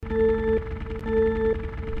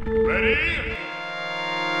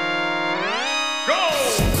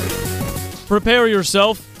Prepare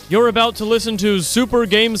yourself. You're about to listen to Super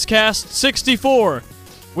Games Cast 64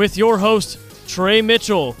 with your host, Trey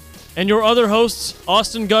Mitchell, and your other hosts,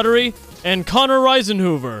 Austin Guttery and Connor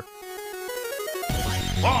Reisenhoover.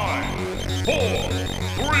 5, 4,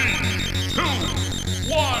 3, 2,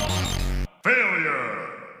 1, failure!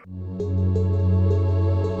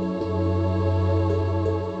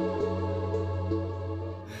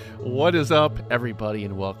 What is up, everybody,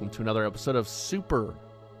 and welcome to another episode of Super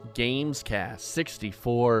Games Cast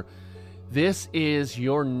 64. This is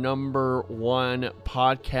your number one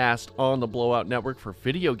podcast on the Blowout Network for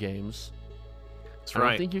video games. That's I right.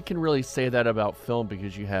 don't think you can really say that about film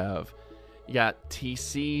because you got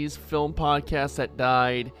TC's film podcast that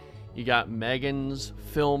died. You got Megan's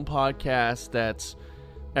film podcast that's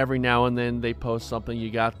every now and then they post something. You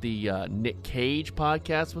got the Nick Cage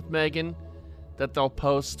podcast with Megan that they'll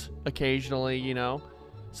post occasionally, you know.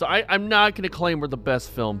 So I'm not going to claim we're the best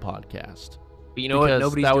film podcast. But you know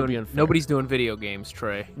what? Because Nobody's doing video games,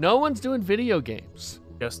 Trey. No one's doing video games.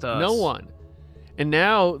 Just us. No one. And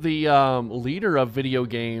now the leader of video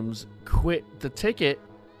games quit the ticket.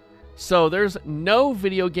 So there's no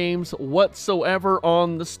video games whatsoever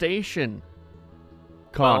on the station.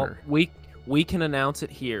 Connor. Well, we can announce it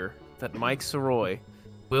here that Mike Soroy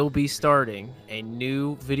will be starting a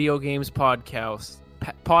new video games podcast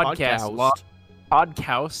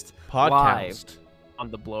live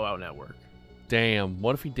on the Blowout Network. Damn,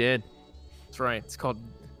 what if he did? That's right. It's called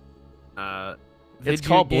It's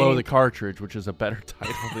called Blow the Cartridge, which is a better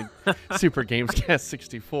title than Super Games Cast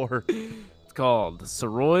 64. It's called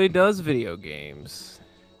Soroy Does Video Games.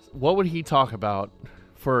 What would he talk about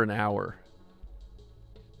for an hour?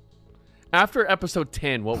 After episode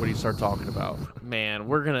 10, what would he start talking about? Man,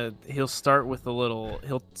 he'll start with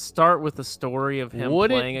the story of him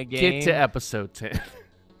Would playing a it game. get to episode 10?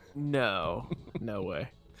 No way.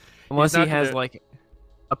 Unless he has like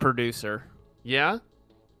a producer. Yeah?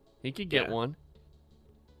 He could get Yeah. one.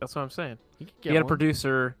 That's what I'm saying. He could He get had a one.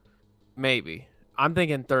 producer, maybe. I'm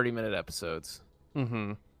thinking 30-minute episodes.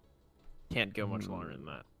 Mm-hmm. Can't go much longer than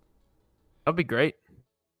that. That'd be great.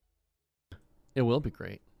 It will be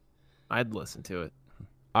great. I'd listen to it.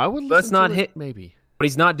 I would listen Let's not to hit- it, maybe. But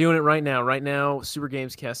he's not doing it right now. Right now, Super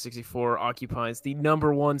Games Cast 64 occupies the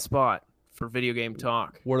number one spot for video game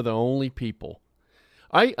talk. We're the only people.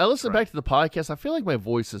 I listened Right. back to the podcast. I feel like my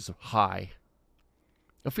voice is high.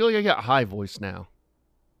 I feel like I got high voice now.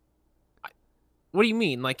 What do you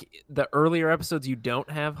mean? Like the earlier episodes you don't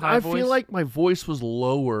have high voice? I feel like my voice was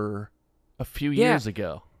lower a few years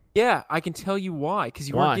ago. Yeah, I can tell you why. Because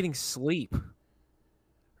you Why? weren't getting sleep.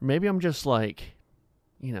 Maybe I'm just like,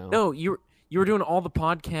 you know. No, you were doing all the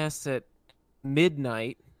podcasts at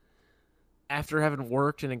midnight after having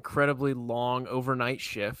worked an incredibly long overnight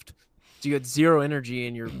shift. So you had zero energy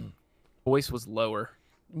and your voice was lower.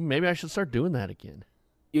 Maybe I should start doing that again.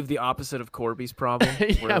 You have the opposite of Corby's problem.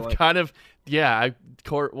 Yeah, where, I'm like- kind of. Yeah,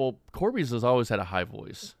 Corby's has always had a high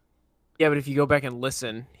voice. yeah, but if you go back and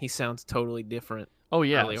listen, he sounds totally different. Oh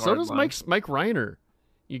yeah, Really so hard does line. Mike Reiner.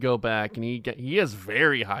 You go back and he has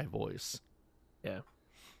very high voice. Yeah.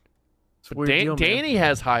 It's a But weird deal, man. Danny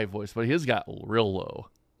has high voice, but his got real low.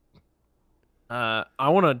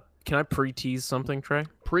 Can I pre-tease something, Trey?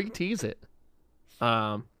 Pre-tease it.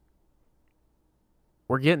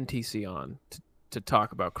 We're getting TC on to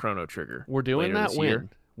talk about Chrono Trigger. We're doing later that this year.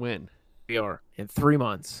 when? We are in 3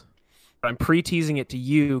 months. But I'm pre-teasing it to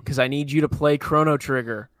you because I need you to play Chrono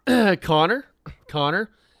Trigger. Connor,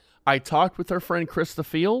 I talked with our friend Chris the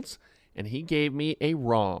Fields, and he gave me a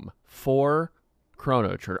ROM for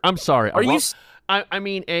Chrono Trigger. I'm sorry. Are you? I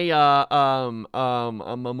mean a I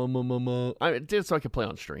did so I could play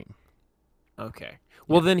on stream. Okay.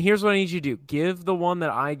 Well, then here's what I need you to do. Give the one that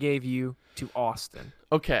I gave you to Austin.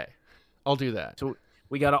 Okay, I'll do that. So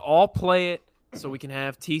we got to all play it so we can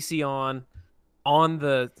have TC on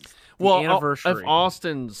the anniversary.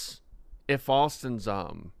 If Austin's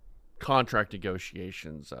contract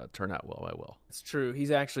negotiations turn out well, I will. It's true.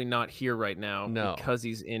 He's actually not here right now No. because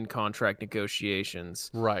he's in contract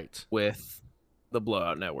negotiations Right. with the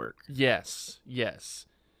Blowout Network. Yes.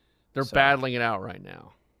 They're So- battling it out right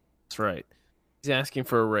now. That's right. He's asking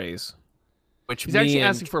for a raise, which He's actually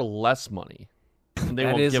asking for less money, and they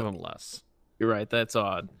That won't is- give him less. You're right. That's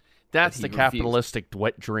odd. That's he the refused. capitalistic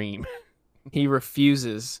wet dream. He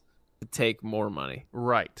refuses to take more money.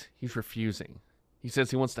 Right. He's refusing. He says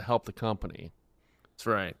he wants to help the company. That's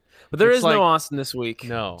right. But there It's is like- no Austin this week.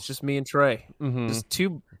 No. It's just me and Trey. Mm-hmm. Just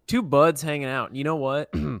two buds hanging out. And you know what?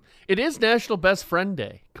 It is National Best Friend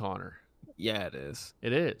Day, Connor. Yeah, it is.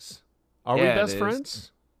 It is. Are we Yeah, it best is.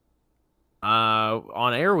 friends?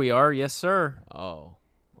 On air we are. Yes, sir. Oh,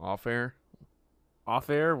 off air. Off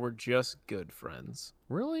air, we're just good friends.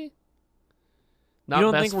 Really? You Not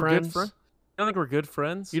don't best think we're friends? good friends? You don't think we're good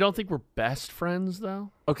friends? You don't think we're best friends though?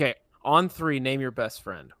 Okay, on 3, name your best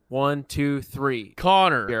friend. 1, 2, 3.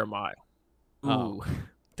 Connor. Jeremiah. Ooh. Oh.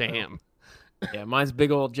 Damn. Yeah, mine's big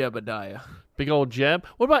old Jebediah. Big old Jeb.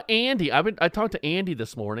 What about Andy? I talked to Andy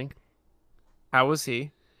this morning. How was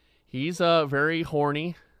he? He's very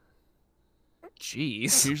horny. Jeez.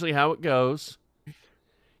 It's usually how it goes.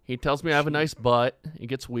 He tells me I have a nice butt. It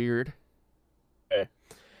gets weird.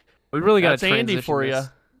 We really got to That's Andy for you.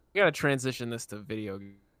 We got to transition this to video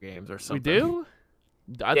games or something. We do?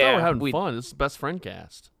 I thought we were having fun. This is best friend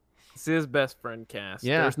cast. This is best friend cast.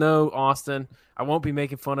 Yeah. There's no Austin. I won't be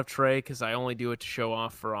making fun of Trey because I only do it to show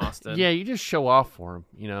off for Austin. Yeah, you just show off for him,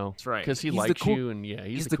 you know. That's right. Because he He's the likes cool- you, and yeah,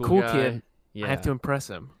 he's the the cool guy. kid. Yeah. I have to impress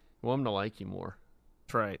him. You want him to like you more.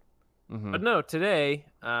 That's right. Mhm. But no, today,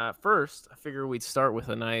 first, I figure we'd start with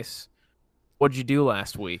a nice, what'd you do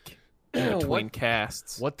last week in between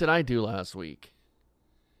casts? What did I do last week?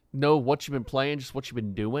 No, what you've been playing, just what you've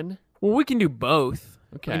been doing? Well, we can do both.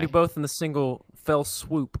 Okay. We can do both in the single fell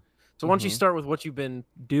swoop. So why don't you start with what you've been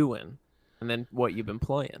doing and then what you've been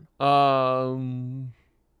playing?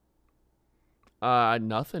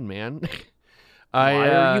 Nothing, man. You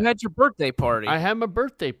had your birthday party. I had my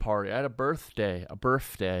birthday party. I had a birthday.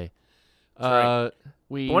 right.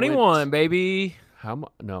 We 21, went, baby. how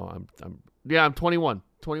much? No, I'm 21.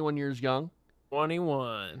 21 years young.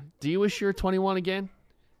 21. Do you wish you were 21 again?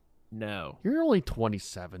 No. You're only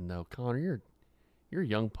 27 though, Connor. You're a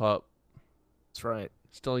young pup. That's right.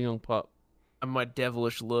 Still a young pup. I'm my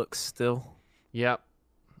devilish looks still. Yep.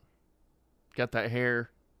 Got that hair.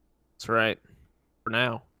 That's right. For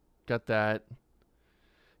now. Got that.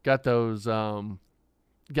 Got those.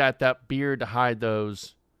 Got that beard to hide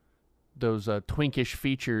those twinkish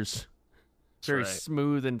features. Very right.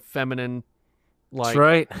 smooth and feminine. Like, That's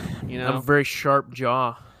right. you I have know, a very sharp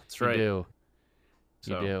jaw. That's right. You do.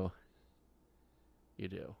 So, You do. You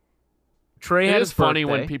do. Trey It had is his funny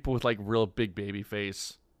when birthday. people with like real big baby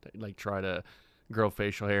face like try to grow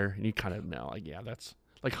facial hair, and you kind of know, like, yeah, that's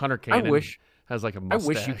like Hunter Cannon. Has like a I mustache.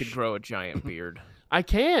 wish you could grow a giant beard. I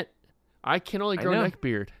can't. I can only I grow know. neck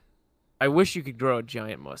beard. I wish you could grow a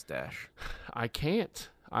giant mustache. I can't.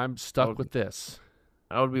 I'm stuck would- with this.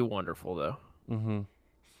 That would be wonderful, though. Mm-hmm.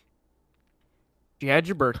 You had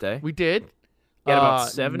your birthday. We did. You had about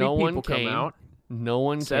 70 no one people come came. out. No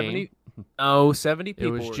one 70? came. Oh, 70 It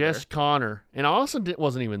people was were just there. Connor, and Austin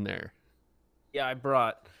wasn't even there. Yeah, I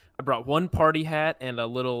brought one party hat and a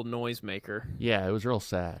little noisemaker, Yeah, it was real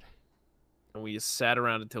sad. and we just sat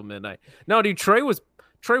around until midnight. No, dude, Trey was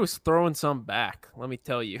throwing some back. Let me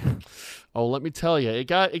tell you. Oh, let me tell you, it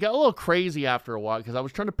got a little crazy after a while because I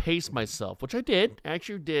was trying to pace myself, which I did.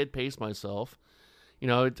 Actually, did pace myself. You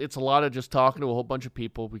know, it's a lot of just talking to a whole bunch of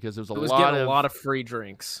people because there was It was lot getting of a lot of free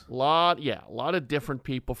drinks. a lot of different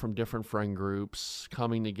people from different friend groups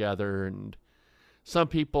coming together, and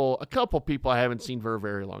a couple people I haven't seen for a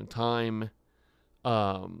very long time.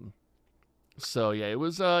 So yeah, it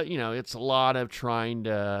was it's a lot of trying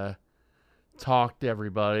to talk to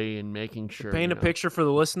everybody and making sure. Paint a picture for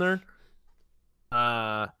the listener.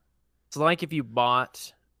 It's like if you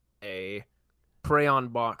bought a crayon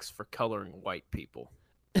box for coloring white people.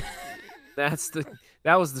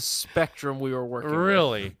 That was the spectrum we were working with.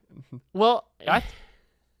 Really? Well, I'm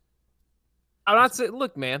not saying.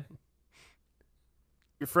 Look, man,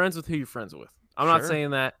 you're friends with who you're friends with. I'm not Sure.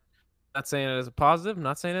 saying that. Not saying it as a positive.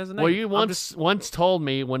 Not saying it as a negative. well, you I'm once told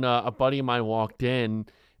me when a buddy of mine walked in,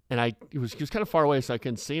 and he was kind of far away, so I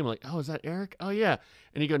couldn't see him. Like, oh, is that Eric? Oh yeah.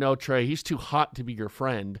 And you go, no, Trey, he's too hot to be your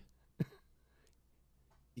friend.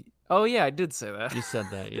 Oh yeah, I did say that. You said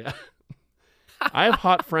that, yeah. I have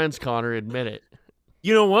hot friends, Connor. Admit it.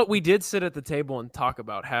 You know what? We did sit at the table and talk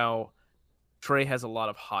about how Trey has a lot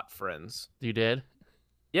of hot friends. You did?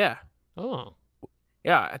 Yeah, Oh,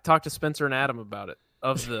 yeah. I talked to Spencer and Adam about it.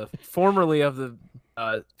 Formerly of the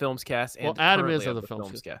Films Cast, and Well, Adam currently is of the Films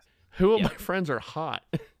Films Cast. who of Yeah. my friends are hot?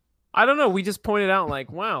 I don't know. We just pointed out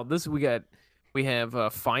like, wow, we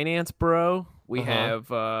have finance bro. We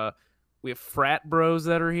Uh-huh. have frat bros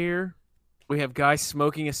that are here. We have guys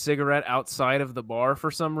smoking a cigarette outside of the bar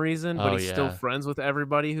for some reason, but Oh, he's still yeah. friends with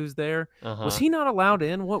everybody who's there. Uh-huh. Was he not allowed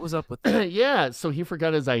in? What was up with that? Yeah, so he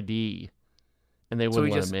forgot his ID, and they So wouldn't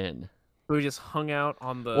he let just- him in. So he just hung out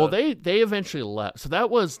on the. Well, they eventually left. So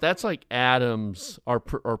that's like Adams, our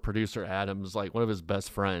producer Adams, like one of his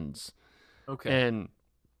best friends, okay.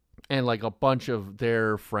 and like a bunch of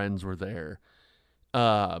their friends were there,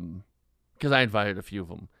 because I invited a few of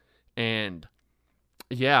them, and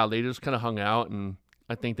yeah, they just kind of hung out, and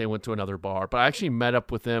I think they went to another bar. But I actually met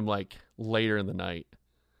up with them like later in the night.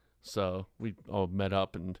 So we all met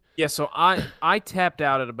up and Yeah, so I tapped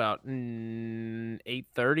out at about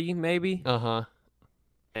 8:30 maybe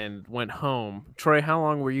and went home. Troy, how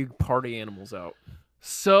long were you party animals out?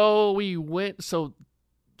 so we went. So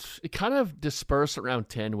it kind of dispersed around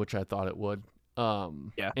 10, which I thought it would.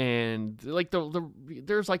 Yeah. And like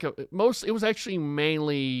there's like it was actually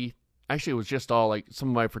mainly it was just all like some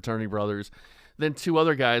of my fraternity brothers. Then 2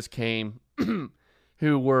 other guys came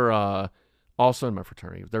who were also in my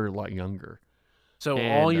fraternity. They're a lot younger. So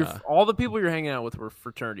And, all the people you're hanging out with were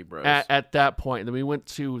fraternity bros. At that point, then we went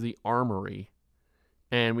to the Armory,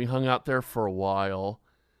 and we hung out there for a while.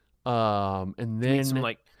 And Meet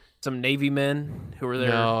then some Navy men who were there.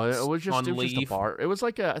 no, it was just a leave. bar. It was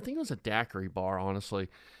like I think it was a daiquiri bar, honestly.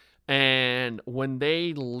 And when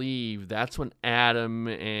they leave, that's when Adam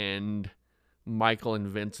and Michael and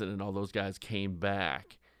Vincent and all those guys came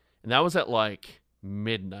back, and that was at like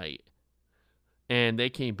midnight. And they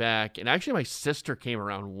came back, and actually my sister came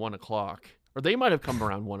around 1 o'clock, or they might have come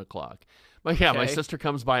around 1 o'clock. But yeah, my Okay. sister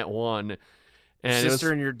comes by at 1. And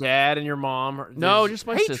Sister and your dad and your mom. no, just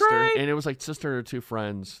my Hey, sister. Trey! And it was like sister and her 2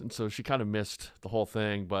 friends. And so she kind of missed the whole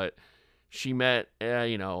thing, but she met,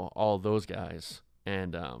 all of those guys.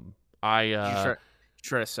 And Did you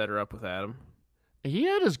try to set her up with Adam? he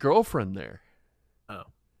had his girlfriend there. Oh.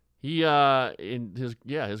 He,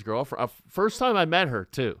 his girlfriend. First time I met her,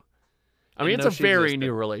 too. I mean, Didn't it's a know she very existed.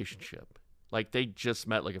 new relationship. Like, they just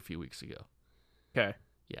met like a few weeks ago. Okay.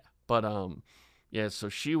 Yeah. But, so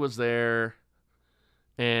she was there.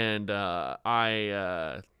 And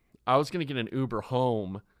I was gonna get an Uber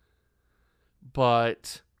home,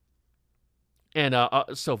 but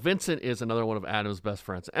so Vincent is another one of Adam's best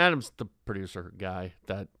friends. Adam's the producer guy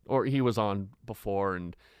or he was on before,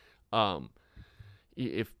 and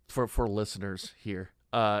if for listeners here,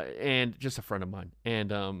 and just a friend of mine,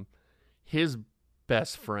 and his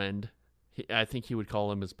best friend, I think he would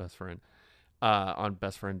call him his best friend, on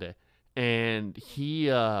Best Friend Day, and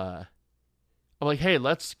he I'm like, hey,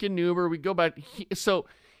 let's get an Uber. We go back. So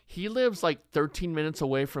he lives like 13 minutes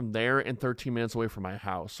away from there and 13 minutes away from my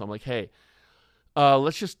house. So I'm like, hey,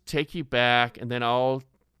 let's just take you back, and then I'll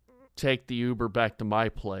take the Uber back to my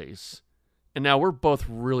place. And now we're both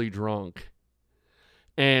really drunk.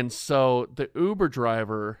 And so the Uber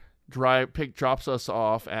driver drops us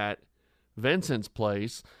off at Vincent's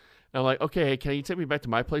place. And I'm like, okay, can you take me back to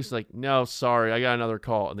my place? He's like, no, sorry, I got another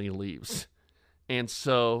call. And then he leaves. And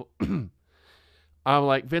so I'm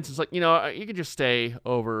like, Vincent's like, you can just stay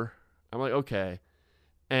over. I'm like, okay.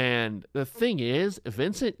 And the thing is,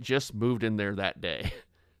 Vincent just moved in there that day.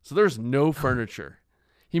 So there's no furniture.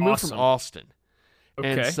 He moved from Awesome. Austin. Okay.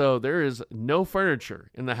 And so there is no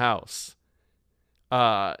furniture in the house.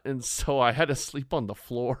 And so I had to sleep on the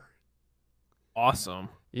floor. Awesome.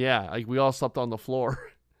 Yeah, like we all slept on the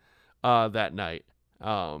floor that night.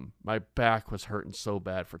 My back was hurting so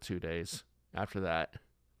bad for 2 days after that.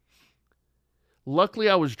 Luckily,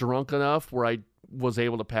 I was drunk enough where I was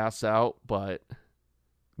able to pass out, but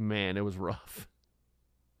man, it was rough.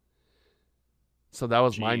 So that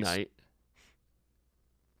was my Jeez. And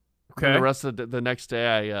Okay. the rest of the next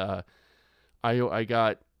day, I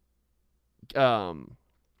got Rusty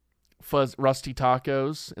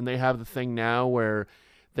Tacos, and they have the thing now where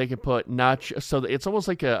they can put nacho. So it's almost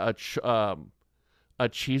like a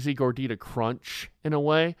cheesy gordita crunch in a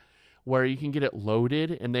way, where you can get it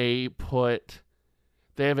loaded, and they put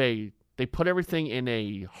everything in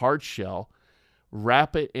a hard shell,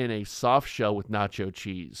 wrap it in a soft shell with nacho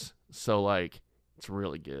cheese. So like it's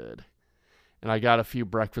really good. And I got a few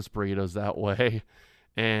breakfast burritos that way,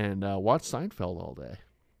 and watched Seinfeld all day.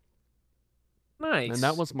 Nice. And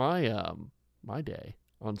that was my my day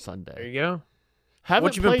on Sunday. There you go. Haven't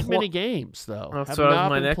What you been played pl- many games though. That's Have what was not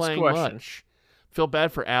my been next playing question. much. Feel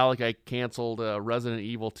bad for Alec. I canceled Resident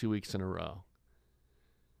Evil 2 weeks in a row.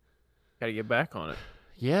 Got to get back on it.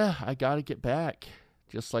 Yeah, I got to get back.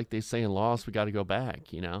 Just like they say in Lost, we got to go back.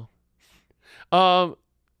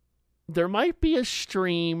 There might be a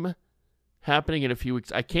stream happening in a few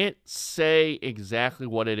weeks. I can't say exactly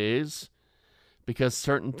what it is because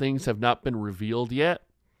certain things have not been revealed yet.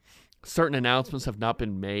 Certain announcements have not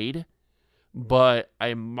been made, but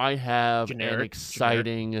I might have an Generic.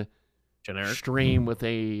 exciting Generic. stream with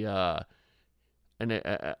a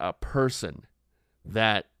person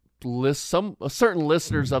that certain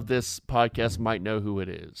listeners of this podcast might know who it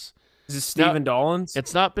is. Is this Stephen Dollins?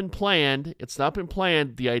 It's not been planned.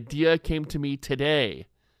 The idea came to me today,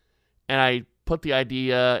 and I put the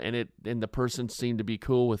idea, and the person seemed to be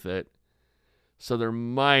cool with it. So there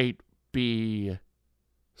might be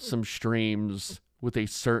some streams with a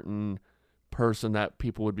certain person that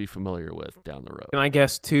people would be familiar with down the road. Can I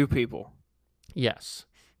guess 2 people? Yes.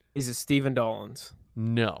 Is it Stephen Dollins?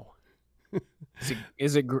 No.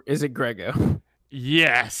 Is it Grego?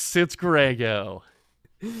 Yes, it's Grego.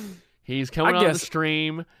 He's coming on the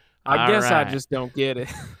stream. I guess I right. just don't get it.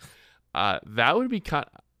 That would be I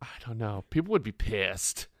don't know. People would be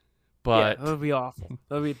pissed, Yeah, but that would be awful.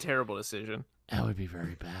 That would be a terrible decision. that would be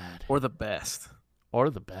very bad. Or the best. Or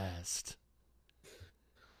the best.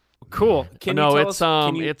 Cool. Can you tell it's us,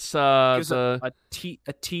 can you it's give us the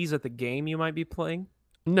a tease at the game you might be playing?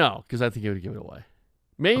 no, because I think it would give it away.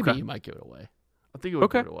 Maybe Okay. you might give it away. I think it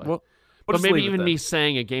would give it away. Well, but just maybe leave it even then. me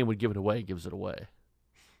saying a game would give it away gives it away.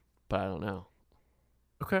 But I don't know.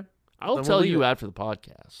 Okay. I'll Then we'll tell leave you it. after the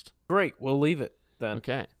podcast. Great. We'll leave it then.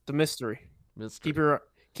 Okay. It's a mystery. Mystery.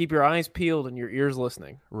 Keep your eyes peeled and your ears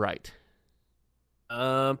listening. Right.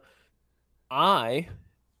 I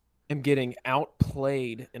am getting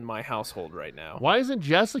outplayed in my household right now. Why isn't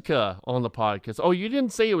Jessica on the podcast? Oh, you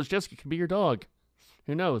didn't say it was Jessica. It could be your dog.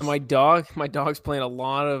 Who knows? My dog's playing a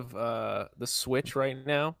lot of the Switch right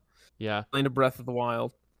now. Yeah. Playing a Breath of the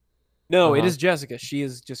Wild. No, it Uh-huh. is Jessica. She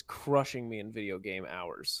is just crushing me in video game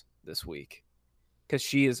hours this week because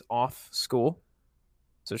she is off school.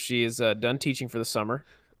 So she is done teaching for the summer.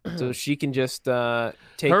 So she can just take Her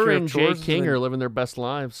care and of Jay chores. King and are living their best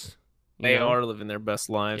lives. you they know? are living their best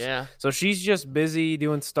lives. Yeah. So she's just busy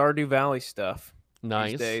doing Stardew Valley stuff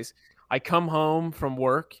Nice. these days. I come home from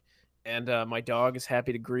work and my dog is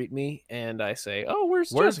happy to greet me. And I say, "Oh,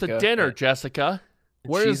 where's Where's Jessica?" the dinner, And Jessica? she's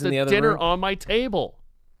Where's in the the other dinner room. on my table?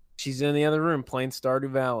 She's in the other room playing Stardew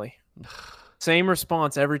Valley. Same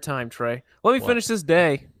response every time, Trey. Let me What? finish this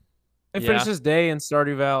day. Let me finish Yeah. this day in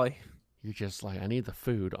Stardew Valley. You're just like, I need the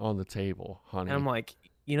food on the table, honey. And I'm like,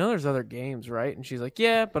 there's other games, right? And she's like,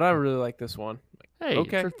 yeah, but I really like this one. I'm like, hey,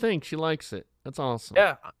 okay. it's her thing. She likes it. That's awesome.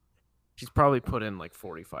 yeah. She's probably put in like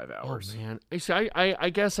 45 Oh, hours. man. You see, I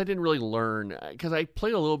guess I didn't really learn because I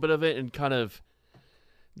played a little bit of it and kind of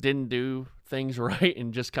didn't do things right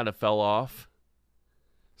and just kind of fell off.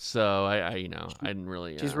 So I didn't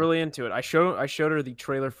really. She's really into it. I showed her the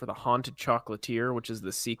trailer for The Haunted Chocolatier, which is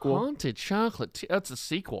the sequel. Haunted Chocolate. That's a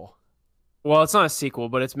sequel. Well, it's not a sequel,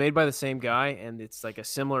 but it's made by the same guy, and it's like a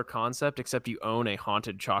similar concept, except you own a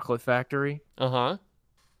haunted chocolate factory, Uh-huh.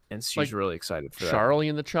 and she's Like really excited for that. Charlie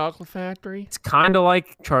and the Chocolate Factory. It's kind of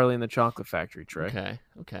like Charlie and the Chocolate Factory, Trey.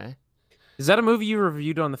 Okay. Is that a movie you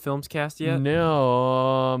reviewed on the Films Cast yet?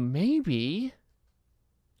 No, maybe.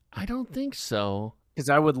 I don't think so. Because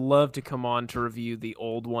I would love to come on to review the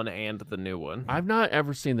old one and the new one. I've not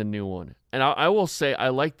ever seen the new one. And I will say I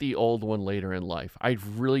liked the old one later in life. I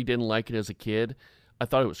really didn't like it as a kid. I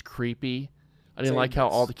thought it was creepy. I didn't Same like how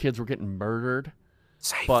this. all the kids were getting murdered.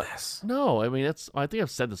 Save But this. no, I mean I think I've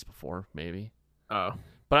said this before, maybe. Oh.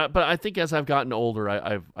 But I think as I've gotten older,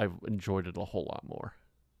 I've enjoyed it a whole lot more.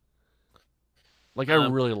 Like I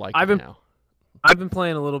really like I've it been- now. I've been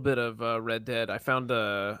playing a little bit of Red Dead. I found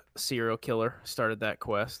a serial killer, started that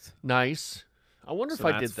quest. Nice. I wonder So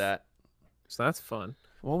if I did that's- that. So that's fun.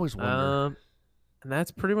 I've always wondered. And that's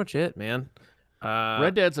pretty much it, man.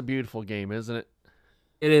 Red Dead's a beautiful game, isn't it?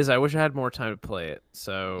 It is. I wish I had more time to play it.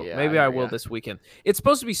 So Yeah, maybe I I hear will ya. this weekend. It's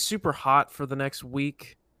supposed to be super hot for the next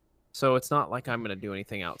week. So it's not like I'm going to do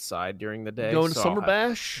anything outside during the day. Going to so I'll Summer have-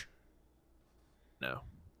 Bash? No.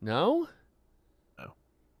 No? No.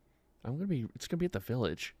 It's gonna be at the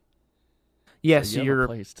village. Yes, So you have a you're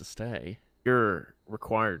place to stay. you're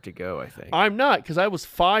required to go, I think. I'm not, because I was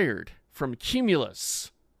fired from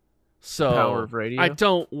Cumulus. So Power of radio? I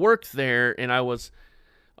don't work there, and I was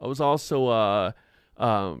also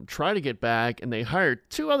trying to get back, and they hired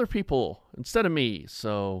 2 other people instead of me.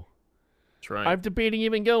 So That's right. I'm debating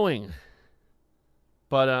even going.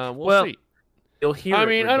 But we'll Well, see. You'll hear I it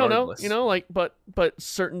mean, I don't know, regardless. but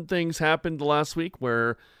certain things happened last week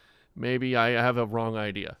where maybe I have a wrong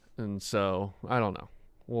idea, and so I don't know.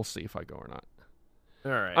 We'll see if I go or not.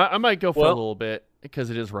 All right. I might go for a Well- little bit because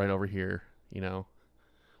it is right over here.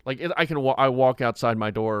 Like I walk outside my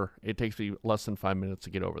door. It takes me less than 5 minutes to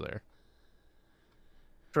get over there.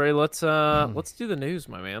 Trey, let's do the news,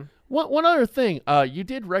 my man. One other thing, you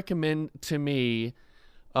did recommend to me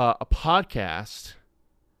a podcast,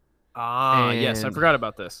 Yes, I And- forgot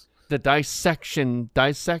about this. the Dissect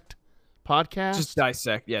podcast. Just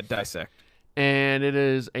dissect. Yeah, dissect. And it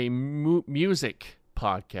is a music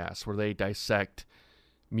podcast where they dissect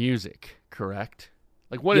music, correct?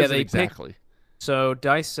 Like, what Yeah, is it they pick- exactly? So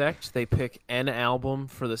dissect, they pick an album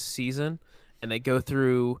for the season, and they go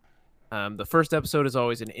through The first episode is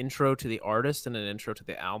always an intro to the artist and an intro to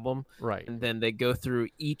the album. Right. And then they go through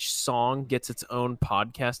each song, gets its own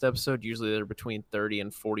podcast episode. Usually they're between 30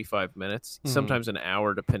 and 45 minutes, sometimes an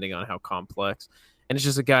hour, depending on how complex. And it's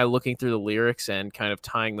just a guy looking through the lyrics and kind of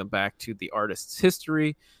tying them back to the artist's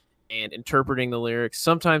history and interpreting the lyrics.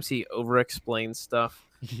 Sometimes he over-explains stuff.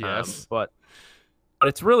 Yes. But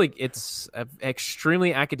it's an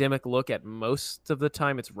extremely academic look at most of the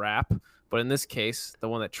time. It's rap. But in this case, the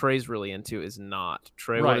one that Trey's really into is not.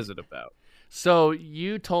 Trey, Right. what is it about? So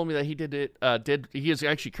you told me that he did it. He is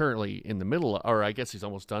actually currently in the middle, or I guess he's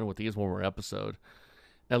almost done with. He has one more episode.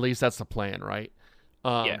 At least that's the plan, right?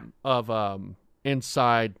 Yeah. Of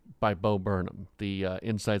Inside by Bo Burnham, the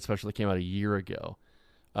Inside special that came out a year ago.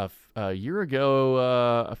 Like a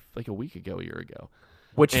week ago, a year ago.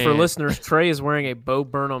 Which, for listeners, Trey is wearing a Bo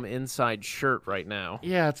Burnham Inside shirt right now.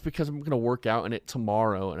 Yeah, it's because I'm going to work out in it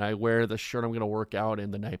tomorrow, and I wear the shirt I'm going to work out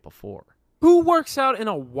in the night before. Who works out in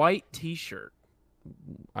a white T-shirt?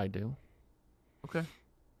 I do. Okay,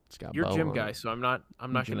 It's got you're a Bo gym on guy, it. so I'm not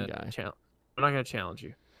Gym gonna guy. challenge. I'm not gonna challenge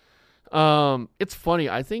you. It's funny.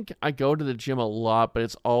 I think I go to the gym a lot, but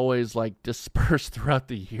it's always like dispersed throughout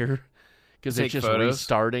the year because it's Take just photos?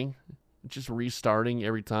 restarting. It's just restarting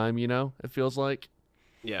every time, it feels like.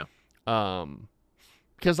 Yeah.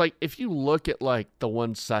 Because like if you look at like the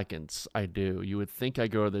 1 seconds I do, you would think I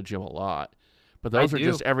go to the gym a lot, but those I are do.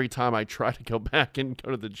 just every time I try to go back and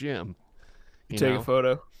go to the gym. You Take know? a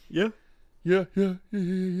photo. Yeah. Yeah.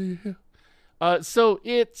 So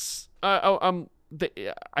it's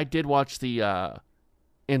I did watch the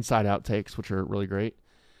Inside Outtakes, which are really great,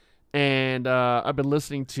 and I've been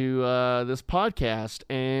listening to this podcast,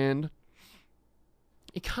 and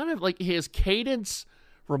it kind of like his cadence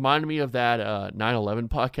reminded me of that 9/11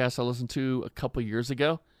 podcast I listened to a couple years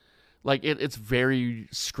ago. Like it's very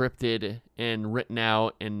scripted and written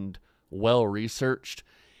out and well researched.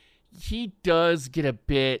 He does get a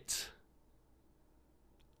bit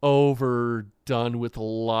overdone with a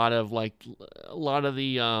lot of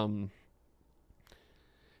the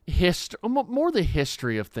history, more the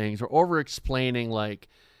history of things, or over explaining like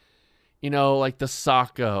the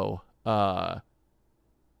Sacco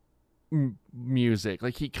music.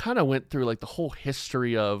 Like he kind of went through like the whole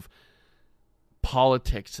history of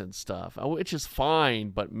politics and stuff, which is fine,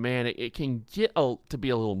 but man, it can get to be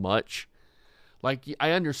a little much. Like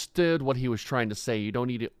I understood what he was trying to say. You don't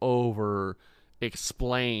need to over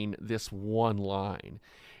explain this one line.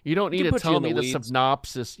 You don't need to tell me the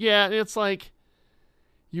synopsis. Yeah, it's like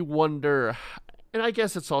you wonder, and I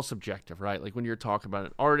guess it's all subjective, right? Like when you're talking about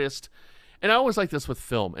an artist, and I always like this with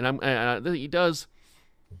film, and he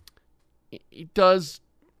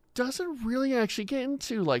doesn't really actually get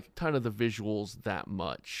into like kind of the visuals that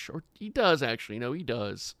much, or he does actually. He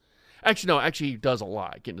does. Actually, he does a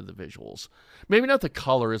lot get into the visuals. Maybe not the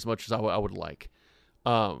color as much as I would like,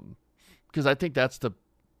 because I think that's the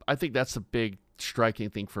big striking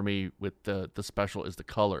thing for me with the special is the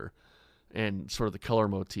color and sort of the color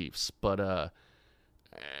motifs. But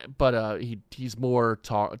he's more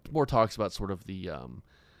talks about sort of the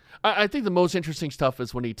I think the most interesting stuff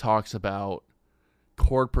is when he talks about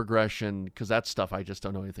chord progression, because that's stuff I just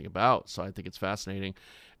don't know anything about. So I think it's fascinating,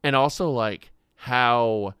 and also like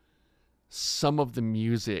how some of the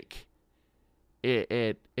music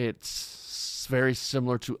it's very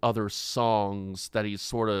similar to other songs that he's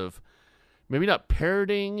sort of maybe not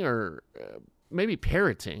parroting or maybe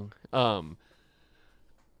parroting,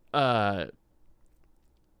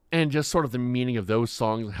 and just sort of the meaning of those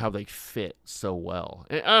songs and how they fit so well.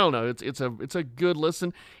 And I don't know. It's a good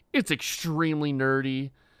listen. It's extremely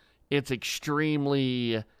nerdy. It's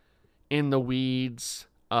extremely in the weeds.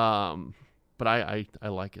 But I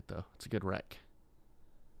like it though. It's a good rec.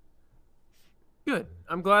 Good.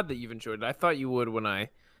 I'm glad that you've enjoyed it. I thought you would when I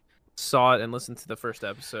saw it and listened to the first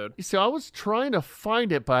episode. You see, I was trying to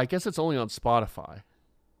find it, but I guess it's only on Spotify.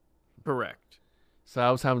 Correct. So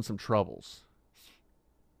I was having some troubles.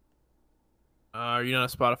 Are you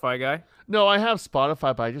not a Spotify guy? No, I have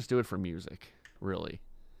Spotify, but I just do it for music, really.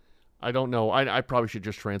 I don't know. I probably should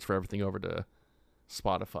just transfer everything over to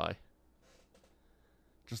Spotify,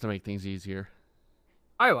 just to make things easier.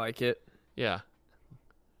 I like it. Yeah.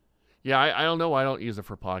 Yeah, I don't know why I don't use it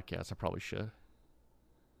for podcasts. I probably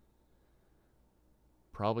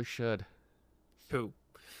should. Cool.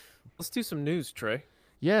 Let's do some news, Trey.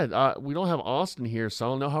 Yeah, we don't have Austin here, so I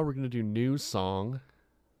don't know how we're going to do news song.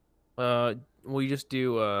 We just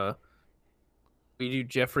do we do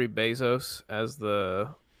Jeffrey Bezos as the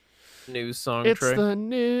news song, It's Trey. the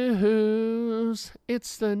news.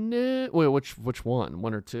 It's the news. Wait, which one?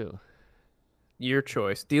 One or two? Your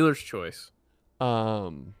choice. Dealer's choice.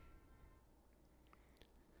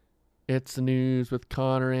 It's the news with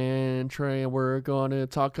Connor and Trey, and we're going to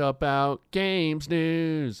talk about games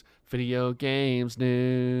news, video games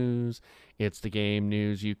news. It's the game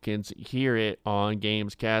news. You can hear it on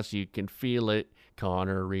Gamescast. You can feel it.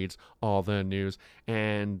 Connor reads all the news,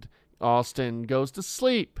 and Austin goes to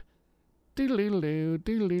sleep. Doodle-doodle-doo,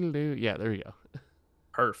 doodle-doodle-doo. Yeah, there you go.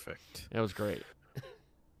 Perfect. That was great.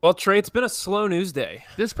 Well, Trey, it's been a slow news day.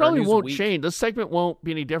 This probably news won't week. change. This segment won't be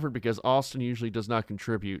any different because Austin usually does not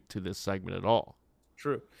contribute to this segment at all.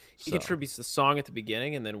 True. He So. contributes the song at the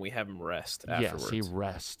beginning, and then we have him rest afterwards. Yes, he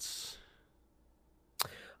rests.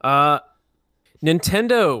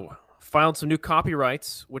 Nintendo filed some new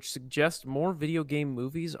copyrights, which suggest more video game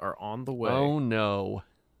movies are on the way. Oh, no.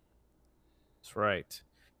 That's right.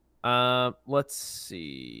 Let's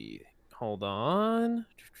see. Hold on.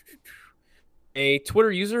 A Twitter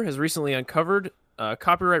user has recently uncovered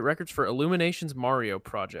copyright records for Illumination's Mario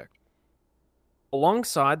project.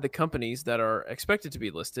 Alongside the companies that are expected to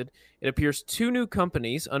be listed, it appears 2 new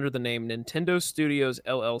companies under the name Nintendo Studios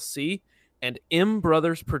LLC and M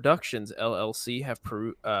Brothers Productions LLC have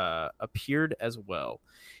appeared as well.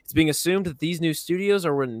 It's being assumed that these new studios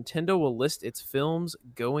are where Nintendo will list its films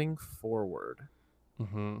going forward.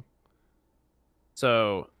 Mm-hmm.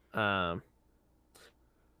 So,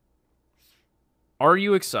 are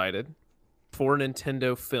you excited for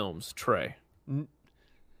Nintendo films, Trey?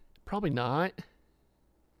 Probably not.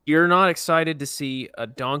 You're not excited to see a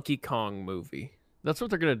Donkey Kong movie. That's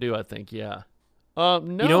what they're going to do, I think, yeah.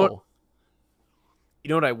 No. You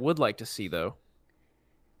know what I would like to see, though?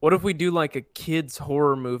 What if we do like a kids'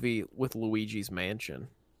 horror movie with Luigi's Mansion?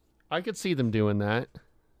 I could see them doing that.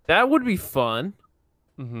 That would be fun.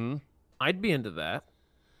 Mm-hmm. I'd be into that.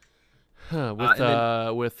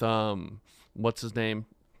 With what's his name?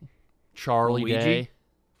 Charlie Luigi? Day.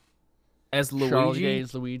 As Luigi? Charlie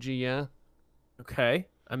Day's Luigi, yeah. Okay,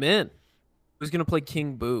 I'm in. Who's going to play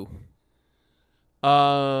King Boo?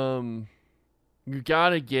 You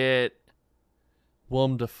gotta get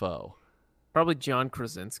Willem Dafoe. Probably John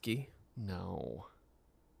Krasinski. No.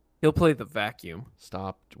 He'll play the vacuum.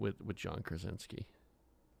 Stopped with John Krasinski.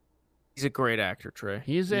 He's a great actor, Trey.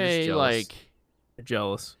 He's You're just a, jealous. like... You're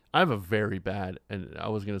jealous. I have a very bad, and I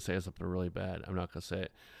was going to say something really bad. I'm not going to say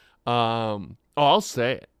it. I'll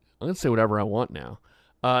say it. I'm going to say whatever I want now.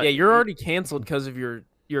 Yeah, you're already canceled because of your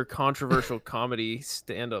controversial comedy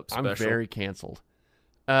stand-up special. I'm very canceled.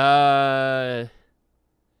 He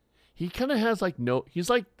kind of has like no. He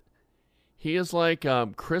is like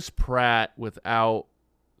Chris Pratt without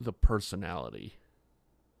the personality.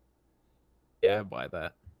 Yeah, I buy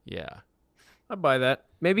that. Yeah. I buy that.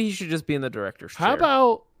 Maybe he should just be in the director's chair. How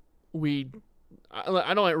about we?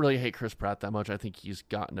 I don't really hate Chris Pratt that much. I think he's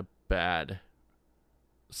gotten a bad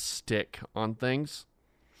stick on things.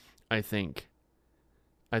 I think.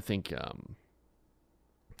 I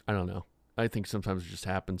don't know. I think sometimes it just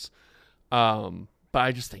happens. But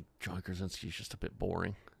I just think John Krasinski is just a bit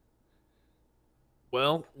boring.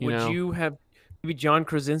 Well, you have maybe John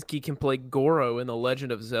Krasinski can play Goro in the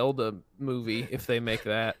Legend of Zelda movie if they make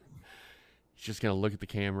that. He's just gonna look at the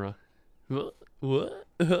camera. What?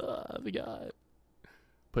 I forgot.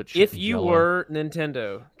 Put shit If in you Jell-O. were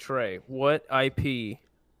Nintendo, Trey, what IP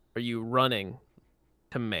are you running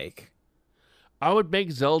to make? I would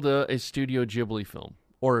make Zelda a Studio Ghibli film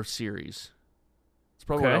or a series. That's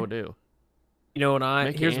probably what I Okay. would do. You know what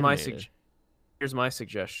Make it here's my animated. here's my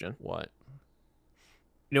suggestion. What?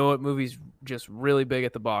 You know what movie's just really big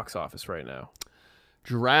at the box office right now?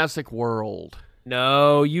 Jurassic World.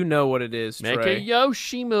 No, you know what it is, Make Trey. a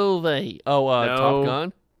Yoshi movie. Oh, No. Top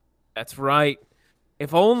Gun. That's right.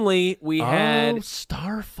 If only we had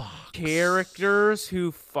Star Fox. characters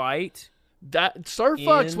who fight. That Star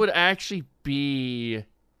Fox in- would actually be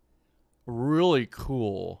really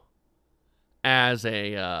cool as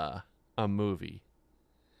a movie.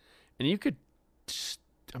 And you could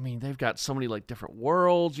they've got so many like different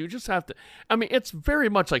worlds. You just have to it's very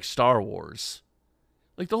much like Star Wars.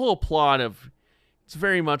 Like the whole plot of it's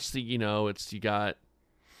very much the, you got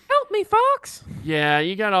Help me, Fox. yeah,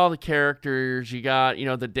 you got all the characters. You got,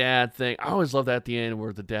 the dad thing. I always love that at the end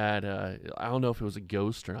where the dad, I don't know if it was a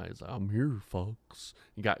ghost or not. He's like, I'm here, Fox.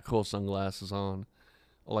 You got cool sunglasses on.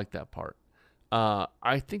 I like that part.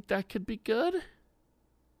 I think that could be good.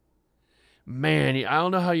 Man, I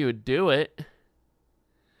don't know how you would do it.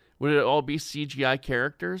 Would it all be CGI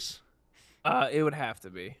characters? It would have to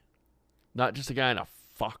be. Not just a guy in a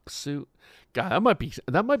fox suit? God,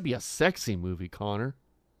 that might be a sexy movie, Connor.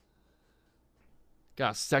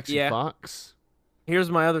 Got a sexy Yeah. fox.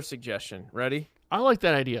 Here's my other suggestion. Ready? I like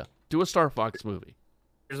that idea. Do a Star Fox movie.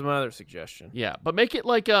 Here's my other suggestion. Yeah, but make it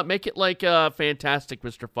like Fantastic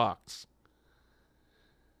Mr. Fox.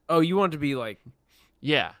 Oh, you want it to be like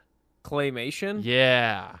Yeah. claymation?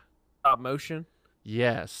 Yeah. Stop motion?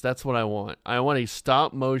 Yes, that's what I want. I want a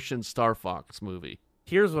stop motion Star Fox movie.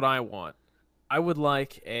 Here's what I want. I would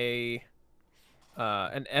like an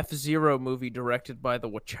F-Zero movie directed by the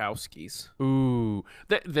Wachowskis. Ooh,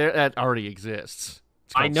 that already exists.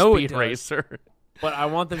 It's I called know it Speed does. Racer. But I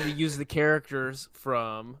want them to use the characters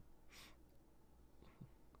from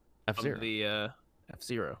F-Zero. the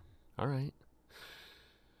F-Zero. All right.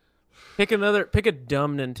 Pick a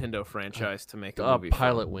dumb Nintendo franchise to make a movie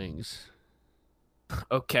Pilot from. Wings.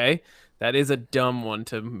 Okay, that is a dumb one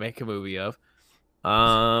to make a movie of.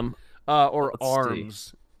 Or let's see.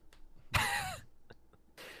 Arms.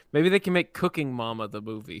 Maybe they can make Cooking Mama the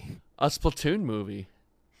movie. A Splatoon movie.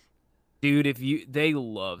 Dude, they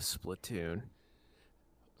love Splatoon.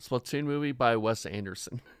 Splatoon movie by Wes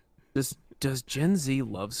Anderson. Does Gen Z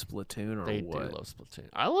love Splatoon or They what? do love Splatoon.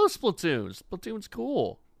 I love Splatoon. Splatoon's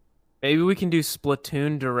cool. Maybe we can do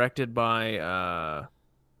Splatoon directed by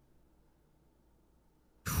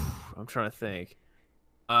I'm trying to think.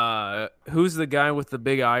 Who's the guy with the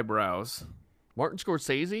big eyebrows? Martin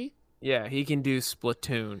Scorsese? Yeah, he can do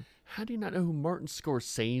Splatoon. How do you not know who Martin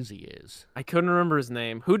Scorsese is? I couldn't remember his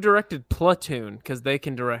name. Who directed Platoon? Because they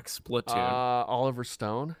can direct Splatoon. Oliver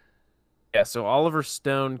Stone? Yeah, so Oliver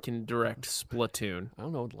Stone can direct Splatoon. I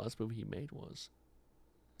don't know what the last movie he made was.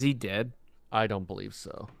 Is he dead? I don't believe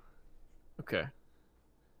so. Okay.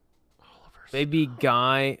 Oliver Maybe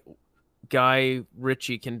Guy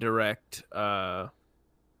Ritchie can direct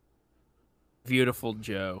Beautiful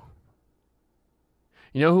Joe.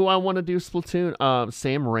 You know who I want to do Splatoon?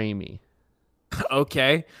 Sam Raimi.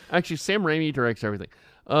 Okay. Actually, Sam Raimi directs everything.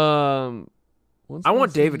 I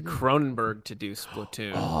want David Cronenberg to do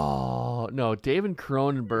Splatoon. Oh, no. David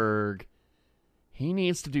Cronenberg. He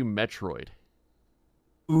needs to do Metroid.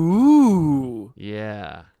 Ooh.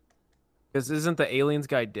 Yeah. Because isn't the aliens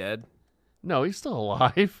guy dead? No, he's still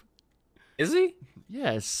alive. Is he?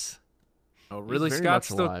 Yes. Oh, He's Ridley very Scott's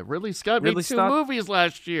much still. alive. Ridley Scott Ridley made two Scott- movies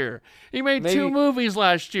last year. He made Maybe- two movies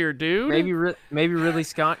last year, dude. Maybe Ridley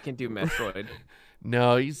Scott can do Metroid.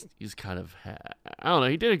 No, he's kind of. I don't know.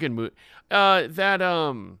 He did a good movie. Okay, so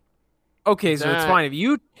it's That- fine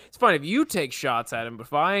if you take shots at him, but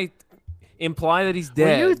if I imply that he's Well,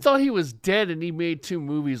 dead, you thought he was dead, and he made two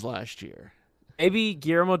movies last year. maybe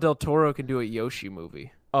Guillermo del Toro can do a Yoshi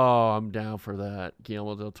movie. Oh, I'm down for that.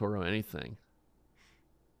 Guillermo del Toro, anything.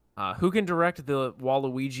 Who can direct the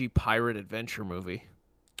Waluigi pirate adventure movie?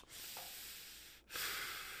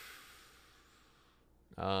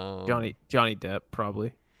 Johnny Depp,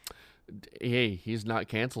 probably. Hey, he's not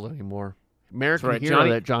canceled anymore. American right, hero, Johnny-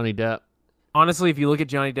 that Johnny Depp. Honestly, if you look at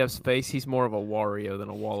Johnny Depp's face, he's more of a Wario than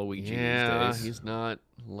a Waluigi Yeah, these days. he's not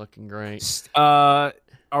looking great.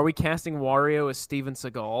 Are we casting Wario as Steven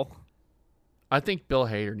Seagal? I think Bill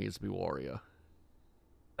Hader needs to be Wario.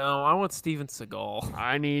 No, I want Steven Seagal.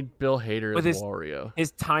 I need Bill Hader With as his- Wario.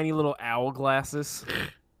 His tiny little owl glasses.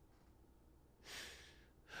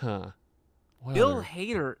 Huh. What Bill other-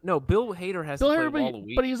 Hader has Bill to play Hader,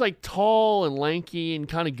 Waluigi. but he's like tall and lanky and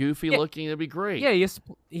kind of goofy Yeah. looking. That'd be great. Yeah, he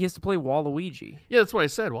has to play Waluigi. Yeah, that's what I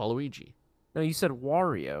said, Waluigi. No, you said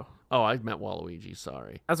Wario. Oh, I meant Waluigi.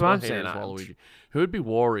 Sorry. That's what Bill I'm saying. Hader's Waluigi. Who would be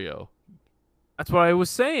Wario? That's what I was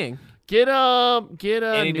saying. Get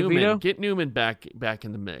Danny Newman. DeVito? Get Newman back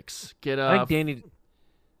in the mix. Get I think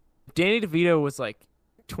Danny DeVito was like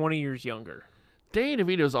 20 years younger. Danny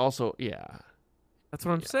DeVito's also That's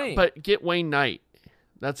what I'm saying. but get Wayne Knight.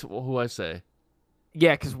 That's who I say.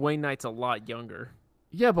 yeah, because Wayne Knight's a lot younger.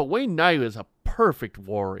 Yeah, but Wayne Knight is a perfect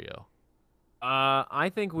Wario. I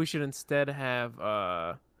think we should instead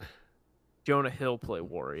have Jonah Hill play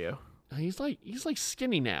Wario. He's like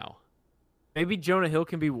skinny now, Maybe Jonah Hill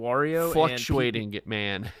can be Wario. fluctuating it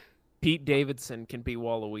man. And Pete Davidson can be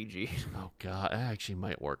Waluigi. Oh god, that actually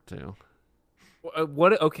might work too.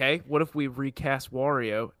 What? Okay. What if we recast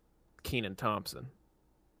Wario, Keenan Thompson?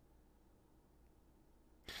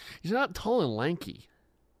 He's not tall and lanky.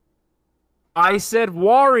 I said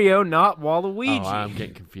Wario, not Waluigi. Oh, I'm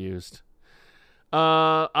getting confused.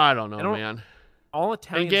 I don't know, I don't- man. All And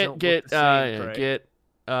Italians get don't look the same,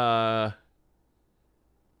 right?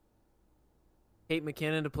 Kate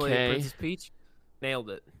McKinnon to play Okay. Princess Peach. Nailed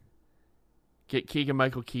it. Get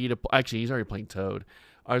Keegan-Michael Key to actually he's already playing Toad.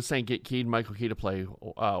 I was saying get Keegan-Michael Key to play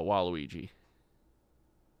Waluigi.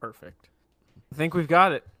 Perfect. I think we've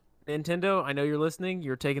got it. Nintendo, I know you're listening.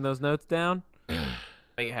 You're taking those notes down.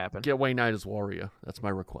 Make it happen. Get Wayne Knight as Wario. That's my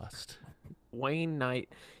request. Wayne Knight.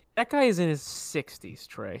 That guy is in his 60s,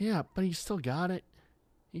 Trey. Yeah, but he's still got it.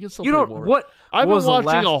 He can still You play don't. Wolverine. What? I've been was the watching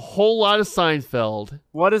last, a whole lot of Seinfeld.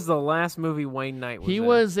 What is the last movie Wayne Knight was He in?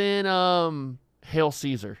 was in Hail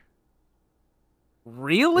Caesar. It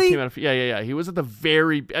Really? came out yeah. He was at the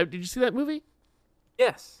very. Did you see that movie?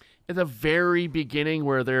 Yes. At the very beginning,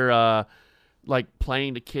 where they're like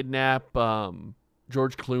planning to kidnap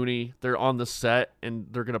George Clooney. They're on the set and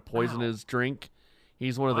they're gonna poison Wow. his drink.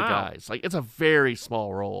 He's one of the Wow. guys. Like, it's a very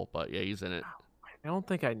small role, but yeah, he's in it. I don't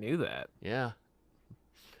think I knew that. Yeah.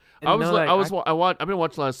 I've been I've been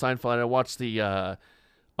watching a lot of Seinfeld. And I watched I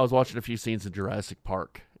was watching a few scenes in Jurassic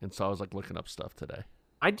Park, and so I was like looking up stuff today.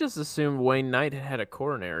 I just assumed Wayne Knight had a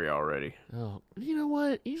coronary already. Oh, you know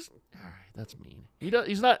what? He's all right. That's mean.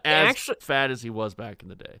 He's not as fat as he was back in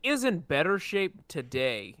the day. He is in better shape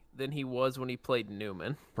today than he was when he played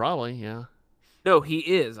Newman. Probably, yeah. No, he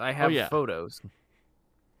is. I have yeah. photos.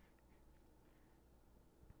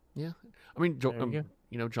 Yeah. I mean, There you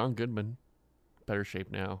go. John Goodman, better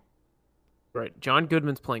shape now. Right. John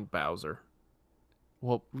Goodman's playing Bowser.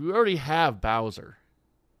 Well, we already have Bowser.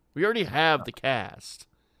 We already have the cast.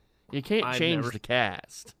 You can't I've change never- the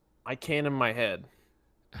cast. I can in my head.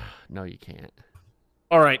 No, you can't.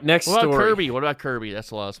 All right, next What about story. Kirby? What about Kirby? That's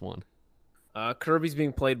the last one. Kirby's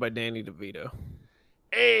being played by Danny DeVito.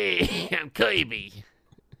 Hey, I'm Kirby.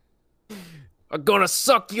 I'm gonna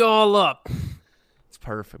suck you all up. It's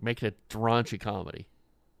perfect. Make it a raunchy comedy.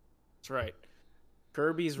 That's right.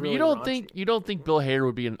 Kirby's really. You don't think Bill Hader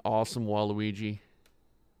would be an awesome Waluigi?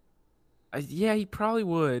 Yeah, he probably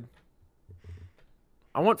would.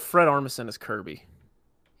 I want Fred Armisen as Kirby.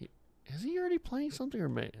 Is he already playing something, or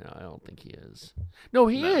no, I don't think he is. No,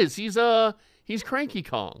 he is. He's Cranky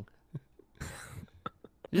Kong.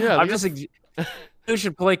 Yeah, I'm just. Who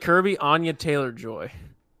should play Kirby? Anya Taylor-Joy.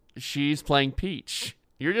 She's playing Peach.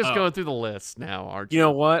 You're just going through the list now, aren't you? You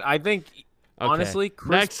know what? I think Okay. honestly, Chris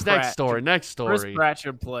Pratt next story. Chris Pratt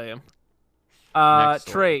should play him. Next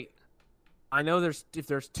story. Trey, I know if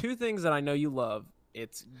there's two things that I know you love,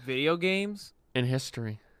 it's video games In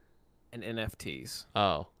history. and NFTs.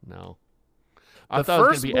 Oh no. I The thought it was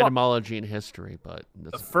first going to be etymology and history, but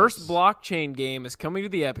The first blockchain game is coming to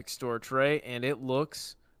the Epic Store, Trey, and it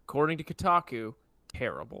looks, according to Kotaku,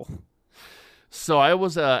 terrible. So I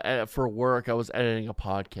was for work. I was editing a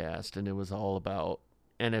podcast, and it was all about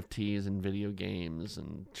NFTs and video games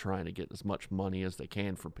and trying to get as much money as they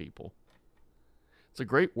can for people. It's a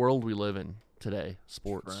great world we live in today.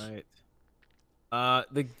 Sports. Right.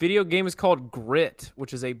 The video game is called Grit,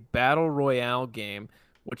 which is a battle royale game,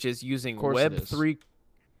 which is using course it is. Web3,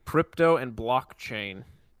 crypto, and blockchain.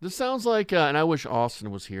 This sounds like, and I wish Austin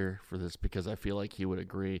was here for this because I feel like he would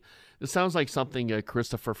agree. This sounds like something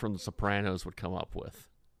Christopher from The Sopranos would come up with.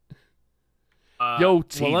 Yo,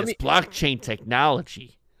 T, this blockchain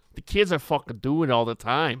technology. The kids are fucking doing it all the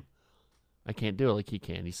time. I can't do it like he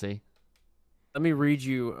can, you see? Let me read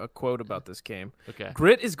you a quote about this game. Okay.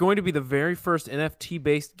 Grit is going to be the very first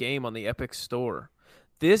NFT-based game on the Epic Store.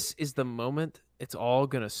 This is the moment it's all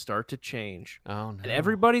going to start to change. Oh, no. And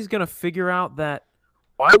everybody's going to figure out that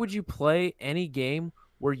why would you play any game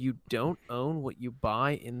where you don't own what you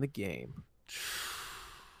buy in the game?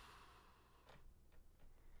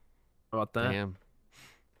 How about that? Damn.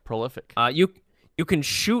 Prolific. You can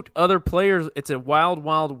shoot other players. It's a Wild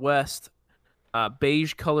Wild West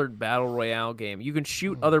beige-colored battle royale game. You can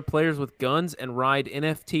shoot other players with guns and ride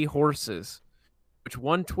NFT horses, which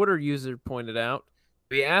one Twitter user pointed out to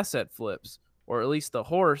be asset flips, or at least the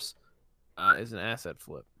horse is an asset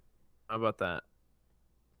flip. How about that?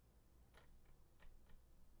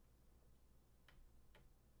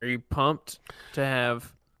 Are you pumped to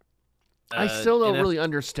have? I still don't really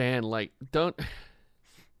understand. Like, don't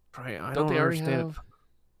Right, I don't don't they already understand. have?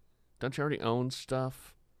 Don't you already own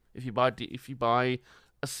stuff? If you buy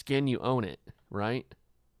a skin, you own it, right?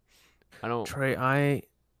 I don't. Trey,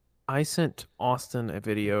 I sent Austin a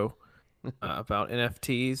video about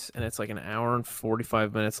NFTs, and it's like an hour and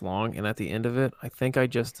 45 minutes long. And at the end of it, I think I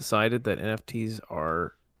just decided that NFTs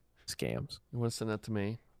are scams. You want to send that to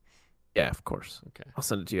me? Yeah, of course. Okay. I'll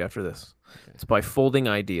send it to you after this. Okay. It's by Folding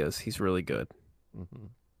Ideas. He's really good. Mm-hmm.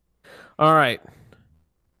 All right.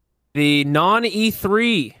 The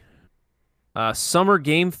non-E3 Summer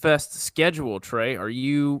Game Fest schedule, Trey. Are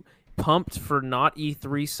you pumped for not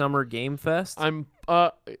E3 Summer Game Fest? I'm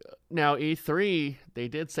now E3. They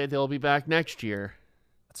did say they'll be back next year,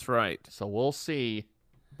 That's right. so we'll see.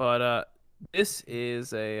 But this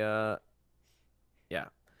is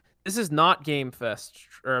this is not Game Fest,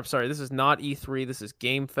 or I'm sorry, this is not E3. This is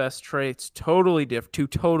Game Fest, Trey. It's totally different. Two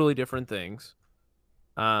totally different things.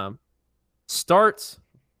 Starts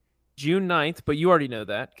June 9th, but you already know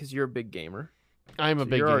that because you're a big gamer. I'm a So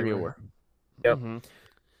big you're already gamer. aware. Yep. Mm-hmm.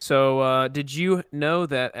 So, did you know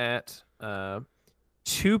that at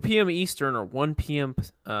 2 p.m. Eastern or 1 p.m.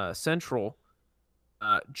 Central,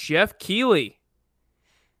 Jeff Keighley?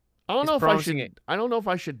 I don't He's know if I promising should. I don't know if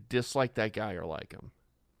I should dislike that guy or like him.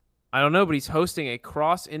 I don't know, but he's hosting a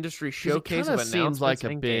cross-industry 'Cause showcase he of kinda announcements seems like a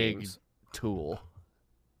and big games. tool.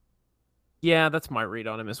 Yeah, that's my read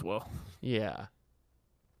on him as well. Yeah,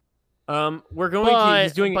 We're going to.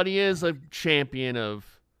 He's doing. but he is a champion of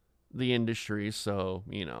the industry, so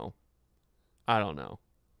I don't know.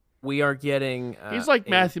 We are getting. He's like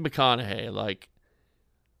Matthew McConaughey. Like,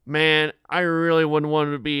 man, I really wouldn't want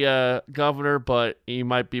him to be a governor, but he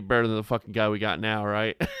might be better than the fucking guy we got now,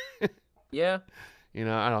 right? Yeah.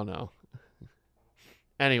 I don't know.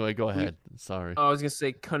 Anyway, go ahead. Sorry. I was gonna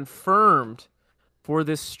say confirmed for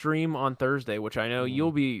this stream on Thursday, which I know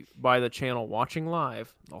you'll be by the channel watching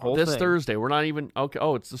live the whole This thing. Thursday. We're not even okay.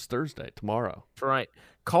 Oh, it's this Thursday. Tomorrow. That's right.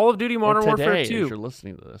 Call of Duty Modern or today, Warfare as 2, you're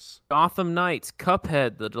listening to this. Gotham Knights,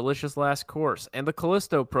 Cuphead, The Delicious Last Course, and the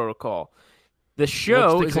Callisto Protocol. The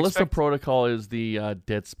show the is Callisto Protocol is the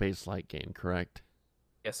Dead Space like game, correct?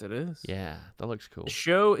 Yes, it is. Yeah, that looks cool. The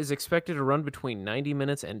show is expected to run between 90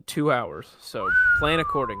 minutes and 2 hours, so plan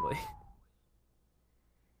accordingly.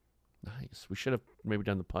 Nice. We should have maybe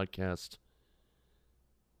done the podcast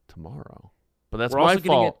tomorrow, but that's We're my also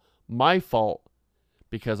getting fault. My fault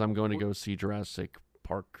because I'm going to go see Jurassic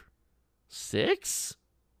Park 6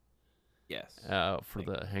 Yes. for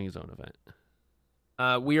the Hang Zone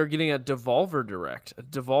event. We are getting a Devolver Direct. A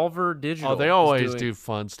Devolver Digital. Oh, they is always doing- do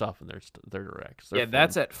fun stuff in their directs. They're Yeah,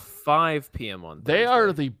 that's fun. at 5 p.m. on Thursday. They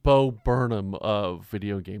are the Bo Burnham of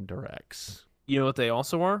video game directs. You know what they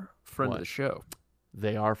also are? Friend What? of the show.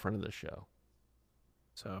 They are friend of the show.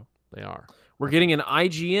 So They are. we're getting an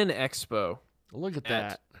IGN Expo Look at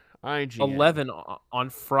At that. IGN. 11 on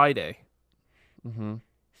Friday. Mm-hmm.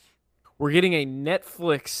 We're getting a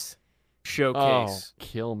Netflix Oh, showcase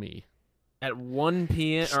kill me. at 1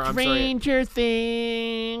 p.m. Or I'm sorry, Stranger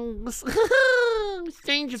Things.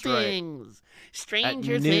 Stranger That's right. Things.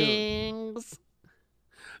 Stranger noon. Things.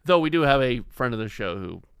 Though we do have a friend of the show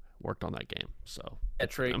who worked on that game, so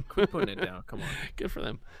at Trey. Quit putting it down. Come on. good for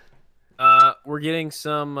them. We're getting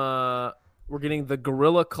some. We're getting the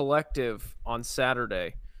Guerrilla Collective on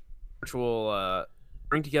Saturday, which will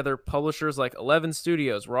bring together publishers like 11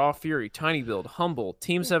 Studios, Raw Fury, Tiny Build, Humble,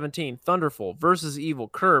 Team 17, Thunderful, Versus Evil,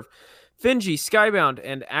 Curve, Finji, Skybound,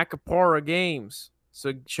 and Acapara Games.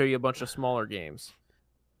 So show you a bunch of smaller games.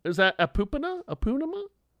 Is that Apunuma? Apunuma?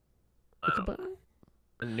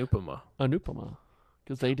 Anupama. Anupama.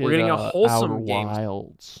 Because they did We're getting a wholesome Outer games.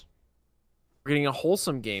 Wilds. We're getting a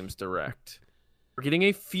Wholesome Games Direct. We're getting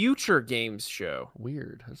a Future Games show.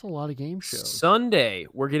 Weird. There's a lot of game shows. Sunday,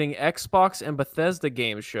 we're getting Xbox and Bethesda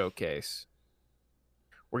Games Showcase.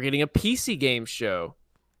 We're getting a PC Games show.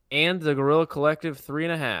 And the Guerrilla Collective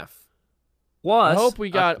 3.5. Plus, I hope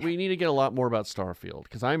we need to get a lot more about Starfield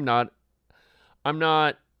because I'm not.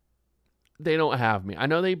 They don't have me. I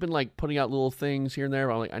know they've been like putting out little things here and there.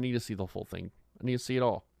 But I'm like, I need to see the full thing. I need to see it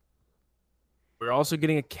all. we're also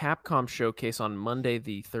getting a Capcom showcase on Monday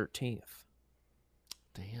the 13th.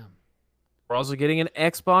 Damn. We're also getting an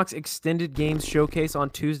Xbox Extended Games Showcase on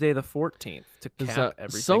Tuesday the 14th to cap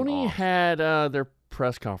everything Sony off. had their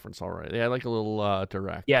press conference already. They had like a little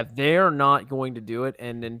direct. Yeah, they're not going to do it,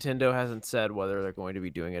 and Nintendo hasn't said whether they're going to be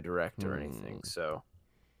doing a direct or anything. So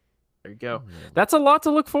there you go. That's a lot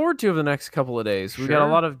to look forward to over the next couple of days. We've got a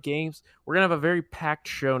Sure. lot of games. We're gonna have a very packed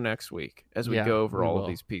show next week as we Yeah, go over we all will. of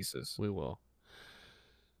these pieces. We will.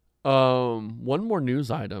 One more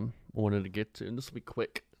news item I wanted to get to, and this will be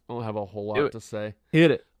quick. I don't have a whole Do lot it. to say.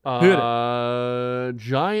 Hit it.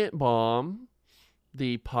 Giant Bomb,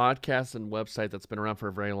 the podcast and website that's been around for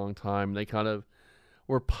a very long time. They kind of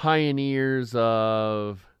were pioneers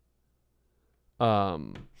of,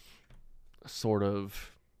 sort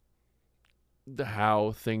of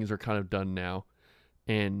how things are kind of done now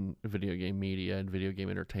in video game media and video game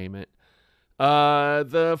entertainment.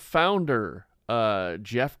 The founder,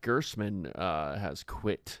 Jeff Gersman, has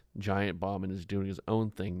quit Giant Bomb and is doing his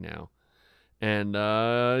own thing now. And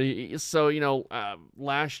so,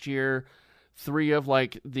 last year, 3 of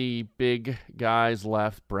like the big guys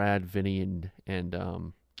left, Brad, Vinny,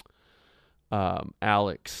 and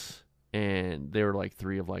Alex. And they were like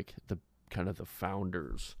 3 of like the kind of the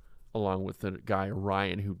founders, along with the guy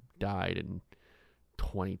Ryan who died in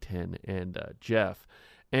 2010, and Jeff.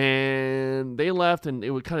 And they left, and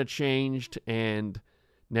it kind of changed. And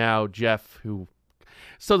now Jeff,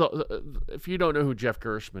 if you don't know who Jeff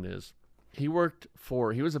Gershman is, he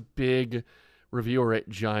was a big reviewer at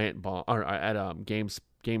Giant Bomb or at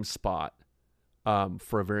GameSpot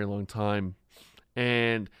for a very long time,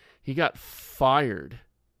 and he got fired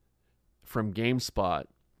from GameSpot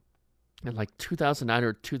in like 2009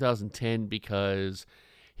 or 2010 because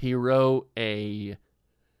he wrote a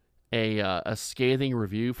scathing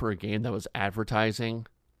review for a game that was advertising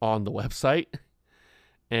on the website,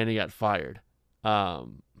 and he got fired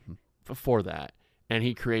for that. And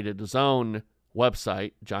he created his own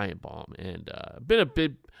website, Giant Bomb, and been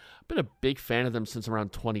a big fan of them since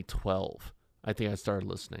around 2012. I think I started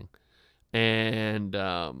listening, and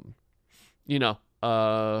been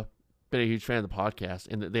a huge fan of the podcast,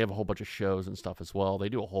 and they have a whole bunch of shows and stuff as well. They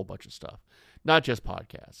do a whole bunch of stuff, not just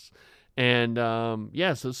podcasts. And so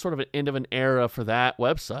it's sort of an end of an era for that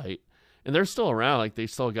website, and they're still around. Like, they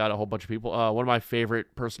still got a whole bunch of people. One of my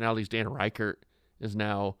favorite personalities, Dan Reichert, is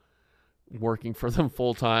now working for them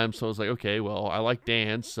full time. So I was like, okay, well, I like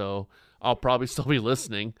Dan, so I'll probably still be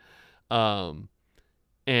listening. So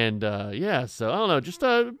I don't know, just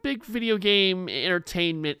a big video game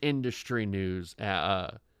entertainment industry news.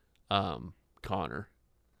 Connor,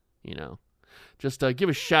 just give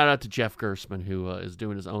a shout out to Jeff Gerstmann, who is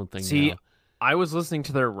doing his own thing now. I was listening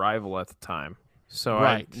to their rival at the time, so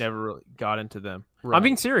Right. I never really got into them. Right. I'm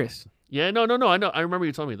being serious. Yeah, no, I know. I remember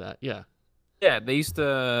you telling me that. Yeah. Yeah, they used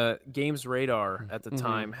to Games Radar at the Mhm.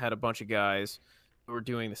 time had a bunch of guys who were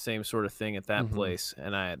doing the same sort of thing at that Mhm. place,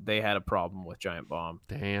 and they had a problem with Giant Bomb.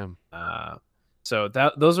 Damn. So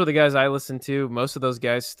those were the guys I listened to. Most of those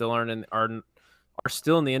guys still are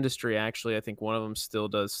still in the industry. Actually, I think one of them still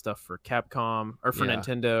does stuff for Capcom or for Yeah.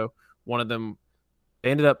 Nintendo. One of them,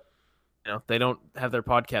 they ended up, they don't have their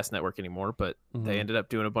podcast network anymore, but Mhm. they ended up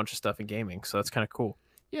doing a bunch of stuff in gaming. So that's kind of cool.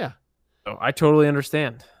 Yeah. So I totally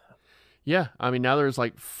understand. Yeah. I mean, now there's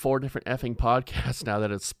like 4 different effing podcasts now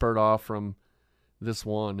that it's spurred off from this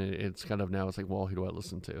one. It's kind of now it's like, well, who do I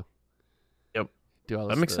listen to? Yep. Do I listen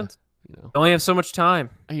That makes to, sense. You I only have so much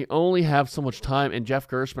time. You only have so much time, and Jeff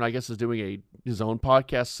Gerstmann, I guess, is doing his own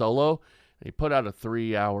podcast solo, and he put out a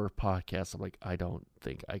 3-hour podcast. I'm like, I don't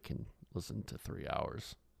think I can listen to 3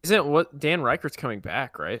 hours. Isn't what Dan Reichert's coming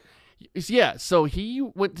back, right? Yeah, so he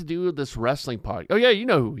went to do this wrestling podcast. Oh, yeah, you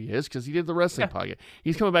know who he is, because he did the wrestling podcast.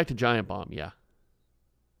 He's coming back to Giant Bomb, yeah.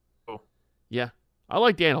 Cool. Yeah, I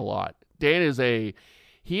like Dan a lot. Dan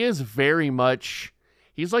he is very much...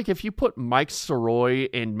 He's like if you put Mike Soroy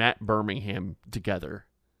and Matt Birmingham together.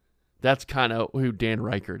 That's kind of who Dan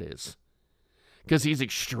Reichert is. Because he's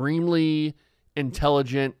extremely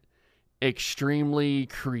intelligent, extremely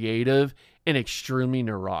creative, and extremely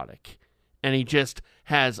neurotic. And he just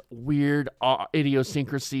has weird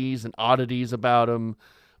idiosyncrasies and oddities about him.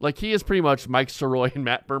 Like, he is pretty much Mike Soroy and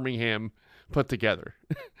Matt Birmingham put together.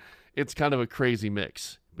 It's kind of a crazy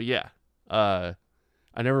mix. But yeah,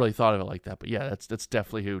 I never really thought of it like that, but yeah, that's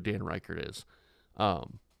definitely who Dan Reichert is.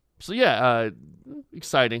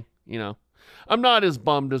 Exciting, I'm not as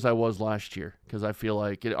bummed as I was last year because I feel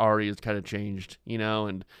like it already has kind of changed,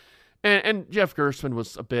 and Jeff Gerstmann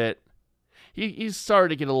was a bit, he's started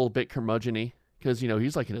to get a little bit curmudgeon-y because,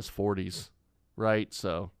 he's like in his 40s, right?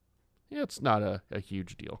 So, yeah, it's not a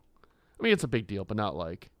huge deal. I mean, it's a big deal, but not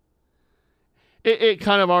like, it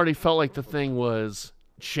kind of already felt like the thing was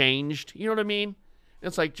changed, you know what I mean?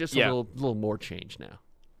 It's like just a little more change now.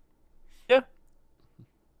 Yeah.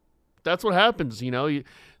 That's what happens,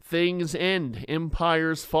 things end,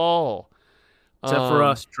 empires fall. Except for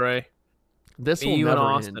us, Trey. This Me, will you, and never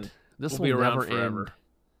Austin. end. This We'll be will around never forever. end.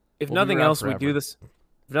 If We'll be nothing around else, we forever. do this.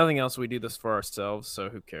 If nothing else, we do this for ourselves. So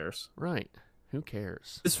who cares? Right. Who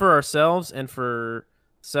cares? This is for ourselves and for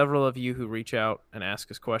several of you who reach out and ask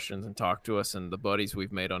us questions and talk to us, and the buddies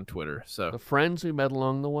we've made on Twitter. So The friends we met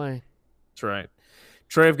along the way. that's right.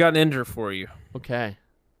 Trey, I've got an ender for you. Okay.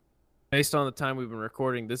 Based on the time we've been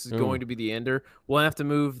recording, this is Ooh. going to be the ender. We'll have to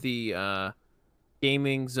move the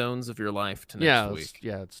gaming zones of your life to next week.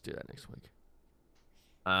 Let's do that next week.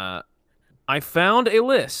 I found a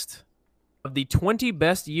list of the 20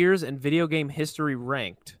 best years in video game history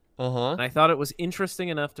ranked, Uh-huh. and I thought it was interesting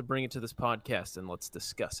enough to bring it to this podcast, and let's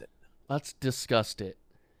discuss it. Let's discuss it.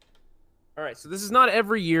 All right, so this is not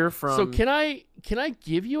every year from... So can I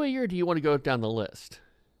give you a year, or do you want to go down the list?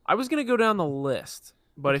 I was going to go down the list,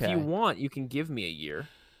 but if Okay. you want, you can give me a year.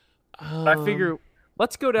 But I figure,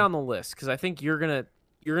 let's go down the list, because I think you're gonna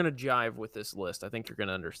jive with this list. I think you're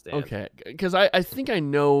gonna understand. Okay, because I think I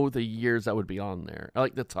know the years that would be on there. I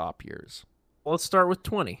like the top years. Well, let's start with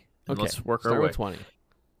 20. And Okay, let's work start our way. with 20.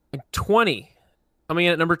 20. Coming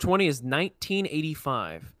in at number 20 is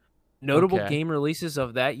 1985. Notable Okay. game releases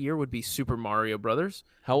of that year would be Super Mario Brothers.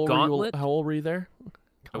 How old Gauntlet? How old were you there?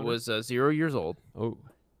 I was 0 years old. Oh,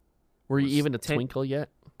 were you was even a 10 twinkle yet?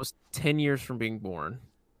 I was 10 years from being born.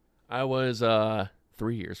 I was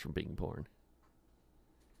 3 years from being born.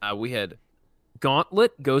 We had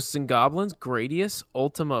Gauntlet, Ghosts and Goblins, Gradius,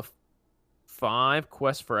 Ultima 5,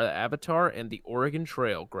 Quest for Avatar, and the Oregon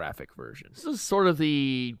Trail graphic version. This is sort of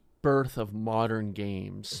the birth of modern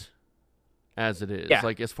games, as it is. Yeah.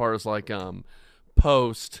 Like as far as like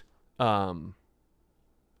post,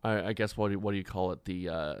 I guess what do you call it?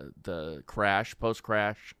 The crash, post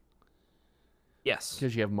crash, Yes.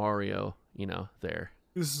 because you have Mario, there,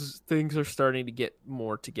 Things are starting to get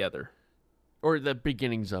more together. or the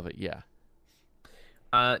beginnings of it. Yeah.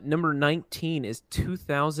 Number 19 is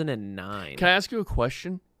 2009. Can I ask you a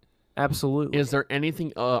question? Absolutely. Is there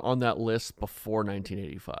anything on that list before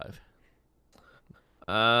 1985?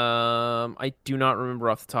 I do not remember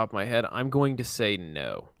off the top of my head. I'm going to say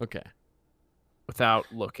no. Okay. Without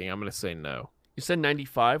looking, I'm going to say no. You said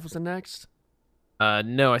 95 was the next?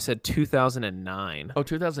 No, I said 2009. Oh,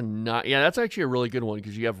 2009. Yeah, that's actually a really good one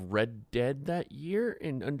because you have Red Dead that year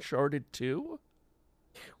and Uncharted 2.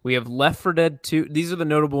 We have Left 4 Dead 2. These are the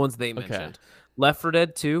notable ones they mentioned. Left 4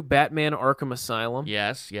 Dead 2, Batman Arkham Asylum,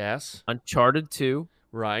 Yes. Uncharted 2,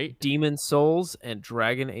 Right. Demon Souls, and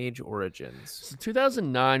Dragon Age Origins. So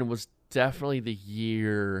 2009 was definitely the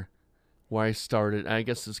year where I started. I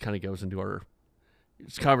guess this kind of goes into our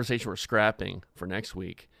conversation we're scrapping for next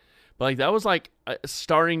week. But like that was like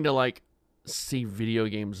starting to like see video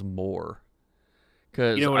games more.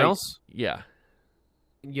 Cause You know what else? Yeah,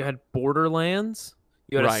 You had Borderlands.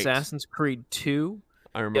 You had Right. Assassin's Creed 2.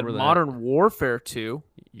 I You had remember that. Modern Warfare 2.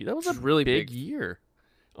 That was which a is really big big. year.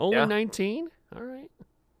 Only Yeah. 19. All right.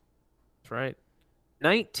 That's right.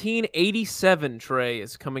 1987, Trey,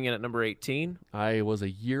 is coming in at number 18. I was a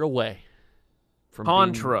year away from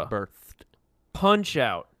Contra. being birthed.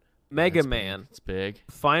 Punch-Out, Mega That's big. Man, It's big.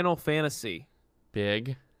 Final Fantasy,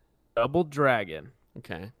 Big. Double Dragon,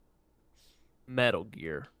 Okay. Metal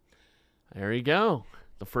Gear. There you go.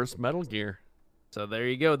 The first Metal Gear. So there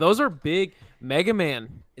you go. Those are big. Mega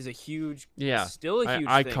Man is a huge, Yeah. still a huge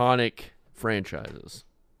thing. Iconic franchises.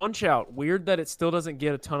 Punch-Out, weird that it still doesn't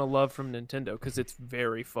get a ton of love from Nintendo because it's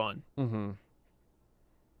very fun. Mm-hmm.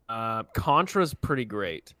 Contra's pretty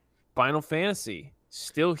great. Final Fantasy,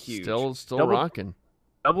 still huge. Still Double- rocking.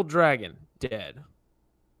 Double Dragon, dead.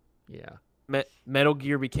 Yeah. Metal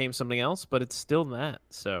Gear became something else, but it's still that.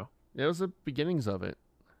 So It was the beginnings of it.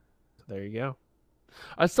 there you go.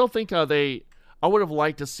 I still think I would have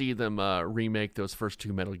liked to see them remake those first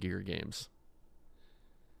two Metal Gear games.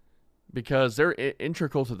 Because they're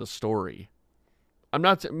integral to the story.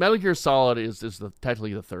 Metal Gear Solid is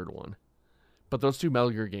technically the third one. But those two Metal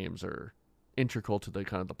Gear games are integral to the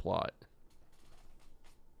kind of the plot.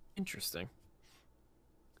 Interesting.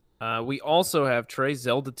 We also have Trey,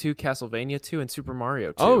 Zelda 2, Castlevania 2, and Super Mario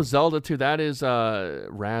 2. Oh, Zelda 2. That is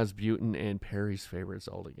Rasputin and Perry's favorite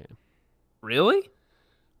Zelda game. Really?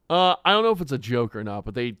 I don't know if it's a joke or not,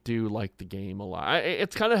 but they do like the game a lot.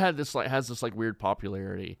 It's kind of has this weird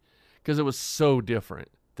popularity because it was so different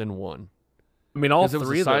than one. I mean, all 'Cause it was a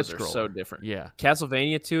three of those are side-scroller. so different. Yeah.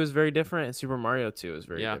 Castlevania 2 is very different, and Super Mario 2 is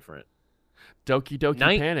very Yeah. different. Doki Doki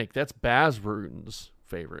Night- Panic. That's Baz Rutan's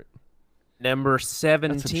favorite. Number That's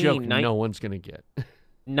 17, a joke no one's gonna get.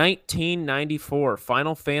 1994,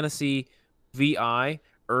 Final Fantasy VI,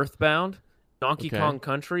 Earthbound, Donkey Okay. Kong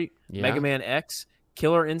Country, Yeah. Mega Man X,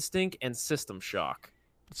 Killer Instinct, and System Shock.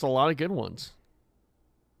 It's a lot of good ones.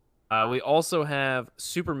 We also have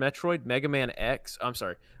Super Metroid, Mega Man X. I'm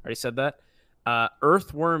sorry, I already said that.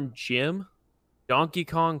 Earthworm Jim, Donkey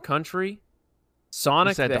Kong Country,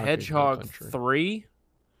 Sonic said the Donkey Kong Hedgehog Country. 3.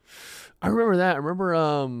 I remember that. I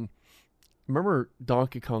remember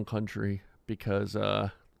Donkey Kong Country because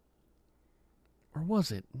or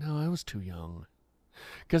was it? No, I was too young.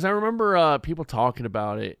 Because I remember people talking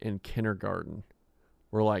about it in kindergarten.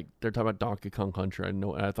 Where like they're talking about Donkey Kong Country.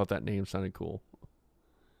 I thought that name sounded cool.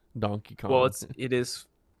 Donkey Kong. Well, it is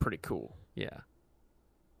pretty cool. yeah.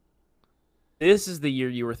 This is the year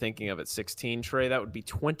you were thinking of at 16, Trey. That would be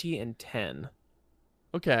 2010.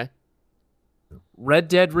 Okay. Red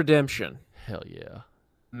Dead Redemption, Hell yeah.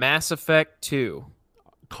 Mass Effect 2.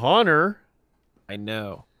 Connor. I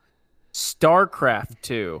know. StarCraft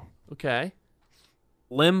 2, Okay.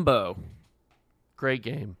 Limbo, Great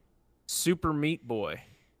game. Super Meat Boy,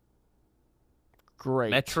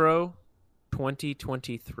 Great. Metro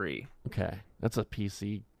 2023. Okay. That's a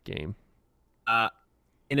PC game.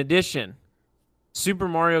 In addition, Super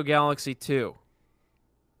Mario Galaxy 2,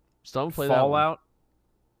 Still haven't played that one. Fallout,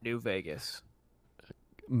 New Vegas.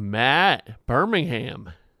 Matt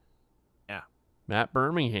Birmingham. Yeah. Matt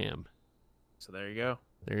Birmingham. So there you go.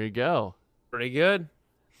 There you go. Pretty good.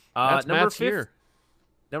 That's Number Matt's here.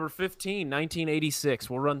 Number 15, 1986.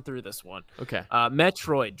 We'll run through this one. Okay.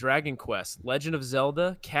 Metroid, Dragon Quest, Legend of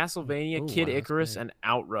Zelda, Castlevania, Ooh, Kid wow, that's Icarus, big. and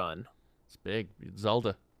Outrun. It's big.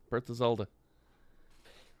 Zelda. Birth of Zelda.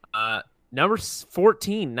 Number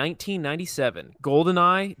 14, 1997.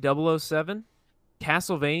 GoldenEye 007,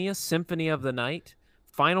 Castlevania Symphony of the Night,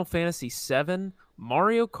 Final Fantasy VII,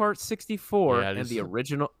 Mario Kart 64, Yeah, and this the is-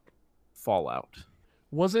 original Fallout.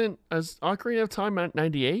 Wasn't Ocarina of Time at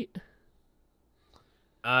 98?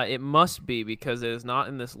 It must be because it is not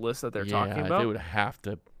in this list that they're talking They about. would have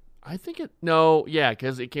to. I think it. No, yeah,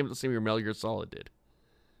 because it came at the same year Metal Gear Solid did.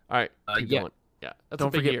 All right, keep yeah. going. Yeah, that's Don't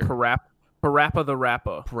a big forget year. Parappa the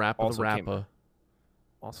Rappa. Parappa the also came- Rappa.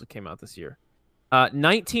 Also came out this year.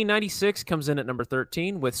 1996 comes in at number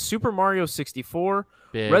 13 with Super Mario 64,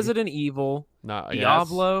 Big. Resident Evil, Not, yes.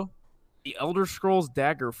 Diablo, The Elder Scrolls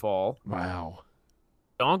Daggerfall, Wow.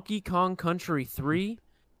 Donkey Kong Country 3,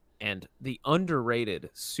 and the underrated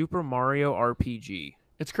Super Mario RPG.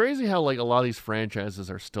 It's crazy how like a lot of these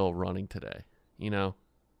franchises are still running today. You know.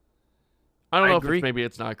 I don't I know agree. if maybe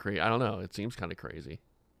it's not crazy. I don't know. It seems kind of crazy.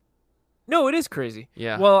 No, it is crazy.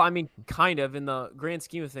 Yeah. Well, I mean, kind of in the grand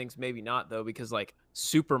scheme of things, maybe not though, because like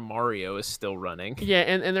Super Mario is still running. Yeah,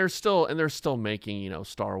 and they're still making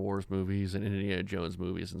Star Wars movies and Indiana Jones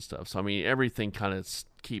movies and stuff. So I mean everything kind of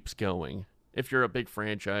keeps going. If you're a big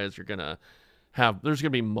franchise, there's gonna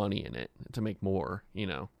be money in it to make more.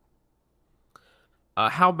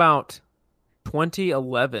 How about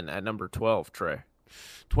 2011 at number 12, Trey?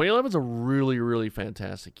 2011 is a really really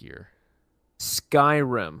fantastic year.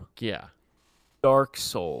 Skyrim, Yeah. Dark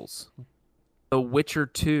Souls, The Witcher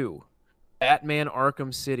 2, Batman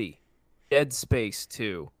Arkham City, Dead Space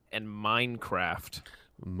 2, and Minecraft.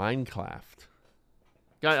 Minecraft.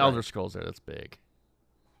 Got That's Elder right. Scrolls there. That's big.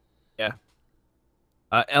 Yeah.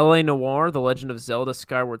 L.A. Noire, The Legend of Zelda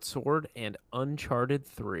Skyward Sword, and Uncharted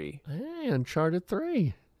 3. Hey, Uncharted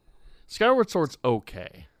 3. Skyward Sword's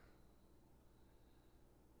okay.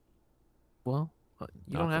 Well, you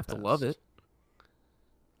Not don't the have to love best. it.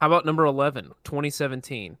 How about number 11,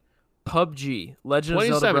 2017? PUBG, Legend of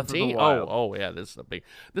Zelda Breath of the 2017. Wild. Oh yeah, this is a big.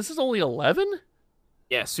 This is only 11.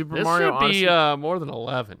 Yeah, Super This Mario should be Odyssey, more than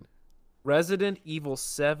 11. Resident Evil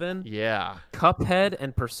 7, Yeah. Cuphead,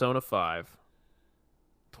 and Persona 5.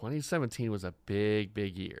 2017 was a big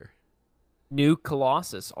year. New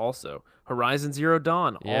Colossus also. Horizon Zero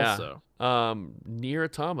Dawn Yeah. also. Near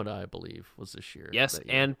Automata, I believe, was this year. Yes, that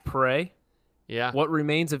year. and Prey. yeah, What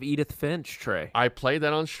Remains of Edith Finch, Trey? I played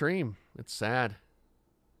that on stream. It's sad.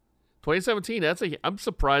 2017. I'm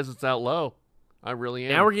surprised it's that low. I really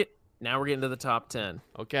am. Now we're getting to the top 10.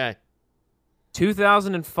 Okay.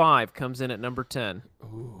 2005 comes in at number 10.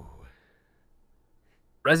 Ooh.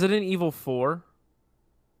 Resident Evil 4,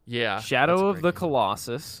 Yeah. Shadow that's a of great the game.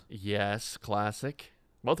 Colossus, Yes, classic.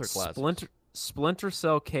 Both are classic. Splinter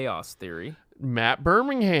Cell Chaos Theory, Matt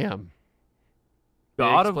Birmingham.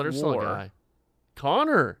 God Big of Splinter Cell War, guy.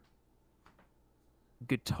 Connor.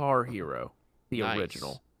 Guitar Hero, the Nice.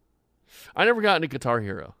 original. I never got into Guitar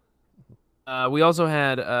Hero. We also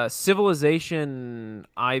had Civilization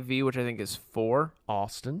IV, which I think is 4.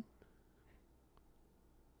 Austin.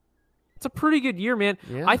 It's a pretty good year, man.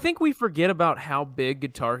 Yeah. I think we forget about how big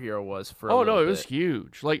Guitar Hero was for a Oh no, little it was bit.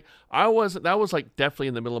 huge. Like that was like definitely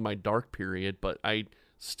in the middle of my dark period, but I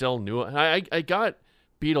still knew it. I got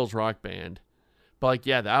Beatles Rock Band, but like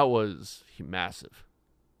yeah, that was massive.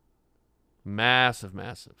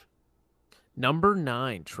 Massive. Number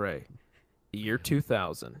 9, Trey. The year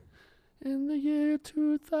 2000. In the year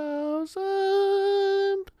 2000.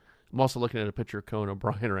 I'm also looking at a picture of Conan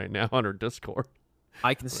O'Brien right now on her Discord.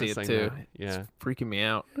 I can when see I it sang too. that. Yeah. It's freaking me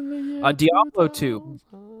out. In the year Diablo 2,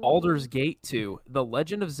 2000. Baldur's Gate 2, The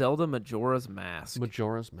Legend of Zelda Majora's Mask,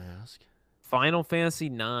 Majora's Mask. Final Fantasy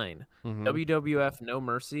 9, Mhm. WWF No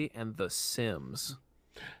Mercy, and The Sims.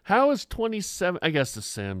 How is 27? I guess The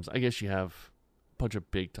Sims. I guess you have a bunch of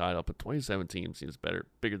big titles, but 2017 seems bigger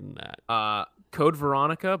than that. Code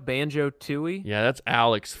Veronica, Banjo-Tooie. Yeah, that's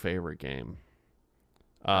Alex's favorite game.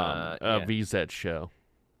 Yeah. VZ show.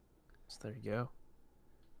 So there you go.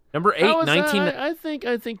 Number 8, How is 19. that? I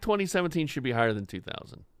think 2017 should be higher than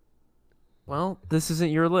 2000. Well, this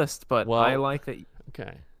isn't your list, but Well- I like that.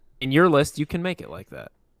 Okay. In your list, you can make it like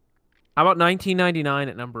that. How about 1999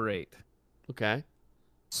 at number 8? Okay.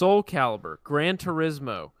 Soul Calibur, Gran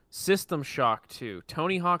Turismo, System Shock 2,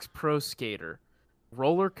 Tony Hawk's Pro Skater,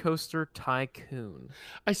 Roller Coaster Tycoon.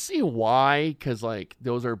 I see why, because like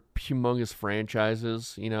those are humongous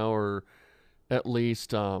franchises, or at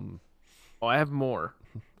least Oh, I have more.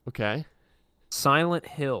 okay. Silent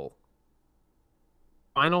Hill,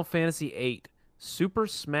 Final Fantasy VIII, Super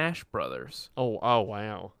Smash Brothers. Oh,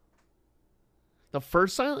 wow. The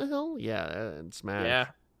first Silent Hill? Yeah, and Smash. Yeah.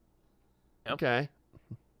 Yep. Okay.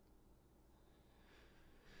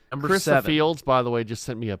 Number Chris 7. Fields, by the way, just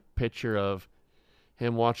sent me a picture of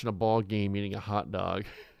him watching a ball game eating a hot dog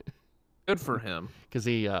Good for him. because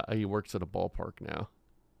he works at a ballpark now.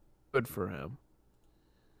 Good for him.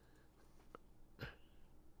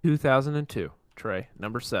 2002. Trey,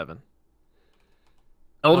 number 7.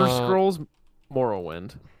 Elder Scrolls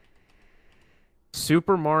Morrowind.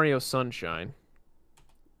 Super Mario Sunshine.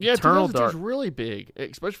 Yeah, Eternal 2002 is Dark. really big,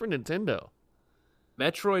 especially for Nintendo.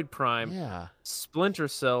 Metroid Prime. Yeah. Splinter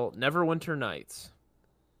Cell. Neverwinter Nights.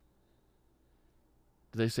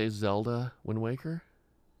 Did they say Zelda Wind Waker?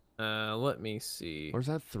 Let me see. Or is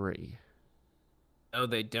that 3? No,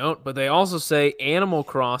 they don't. But they also say Animal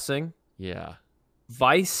Crossing, Yeah.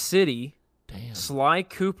 Vice City, Damn. Sly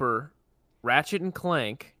Cooper, Ratchet and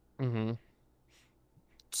Clank, Mm-hmm.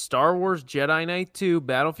 Star Wars Jedi Knight 2,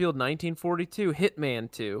 Battlefield 1942, Hitman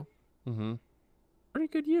 2. Mm-hmm. Pretty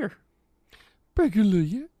good year. Pretty good,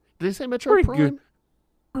 yeah. Did they say Metroid Pretty Prime? good.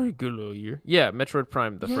 Pretty good little year. Yeah, Metroid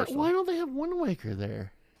Prime, the Yeah, first why one. don't they have Wind Waker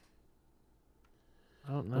there?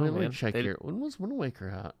 I don't know, Let me man. check here. When was Wind Waker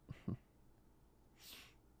out?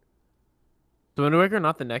 The Wind Waker,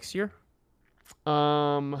 not the next year?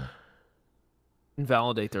 Um,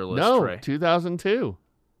 Invalidate their list, no, Trey. 2002.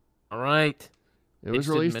 All right. It They was just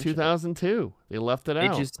didn't released mention it. 2002. They left it They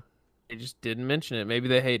out. just didn't mention it. Maybe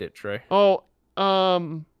they hate it, Trey. Oh,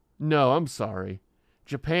 no, I'm sorry.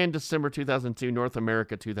 Japan, December 2002. North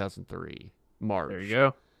America, 2003. March. There you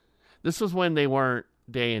go. This was when they weren't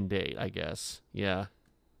day and date, I guess. Yeah.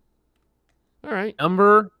 All right.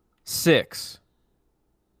 Number 6.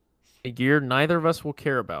 A year neither of us will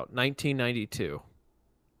care about. 1992.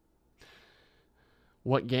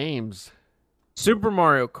 What games? Super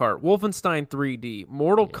Mario Kart, Wolfenstein 3D,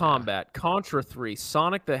 Mortal Yeah. Kombat, Contra 3,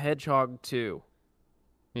 Sonic the Hedgehog 2.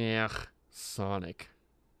 Yeah, Sonic.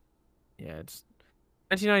 Yeah, it's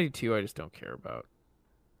 1992. I just don't care about.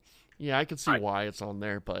 Yeah, I can see Alright. why it's on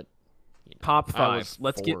there, but you know, Top I 5. was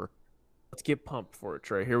Let's 4. get pumped for it,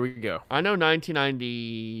 Trey. Here we go. I know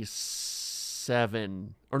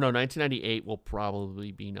 1997 or no, 1998 will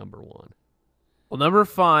probably be number 1. Well, number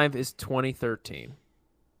 5 is 2013.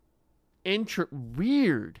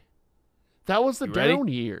 Weird. That was the You ready? down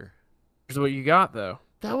year. Here's what you got though.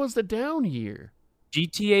 That was the down year.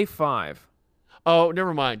 GTA 5. Oh,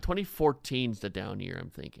 never mind. 2014's the down year, I'm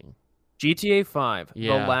thinking. GTA 5,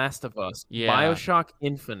 Yeah. The Last of Us, Yeah. BioShock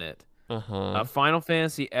Infinite, Uh-huh. Final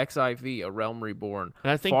Fantasy XIV, A Realm Reborn.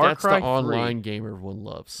 And I think Far that's Cry the online 3. game everyone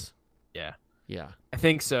loves. Yeah. Yeah. I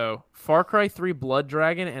think so. Far Cry 3, Blood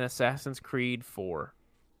Dragon, and Assassin's Creed 4.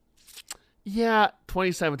 Yeah,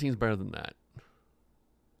 2017 is better than that.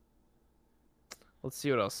 Let's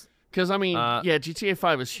see what else. Because, I mean, Yeah, GTA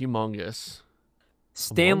 5 is humongous.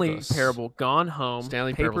 Stanley Us. Parable, Gone Home,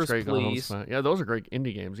 Stanley Papers, Parable's great. Gone Home's Please, fine. Yeah, those are great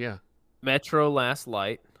indie games, yeah. Metro Last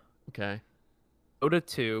Light, Okay. Dota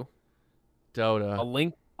 2, Dota.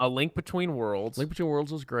 A Link Between Worlds, Link Between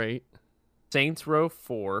Worlds was great. Saints Row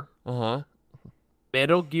 4, Uh-huh.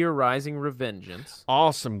 Metal Gear Rising Revengeance.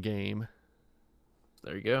 Awesome game.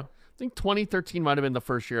 There you go. I think 2013 might have been the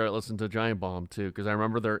first year I listened to Giant Bomb, too, because I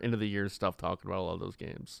remember their end of the year stuff talking about a lot of those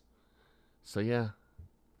games. So, yeah.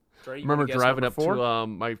 Trey, I you remember wanna guess driving number up 4? to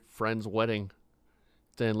my friend's wedding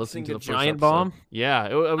and listening to Listening the to first Giant episode. Bomb? Yeah,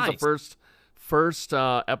 it was the Nice. first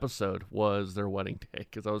episode was their wedding day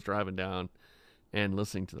because I was driving down and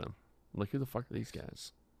listening to them. I'm like, who the fuck are these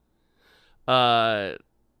guys?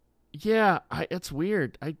 Yeah, it's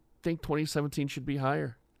weird. I think 2017 should be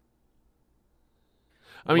higher.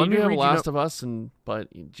 I mean, Let you me do have read you Last of Us and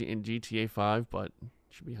GTA 5, but it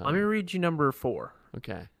should be higher. Let me read you number 4.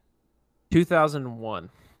 Okay. 2001.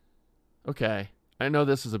 Okay. I know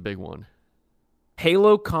this is a big one.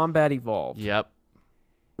 Halo Combat Evolved. Yep.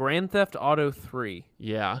 Grand Theft Auto 3.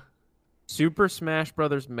 Yeah. Super Smash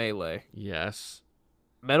Bros. Melee. Yes.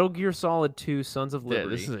 Metal Gear Solid 2 Sons of Yeah,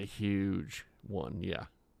 Liberty. this is a huge one. Yeah.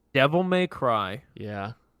 Devil May Cry.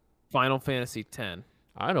 Yeah. Final Fantasy X.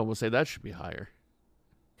 I'd almost say that should be higher.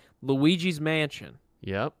 Luigi's Mansion.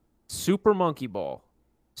 Yep. Super Monkey Ball.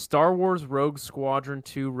 Star Wars Rogue Squadron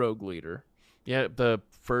 2 Rogue Leader. Yeah, the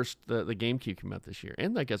GameCube came out this year.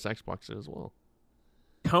 And I guess Xbox did as well.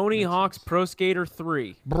 Tony Makes Hawk's sense. Pro Skater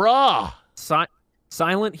 3. Bruh!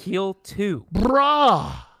 Silent Hill 2.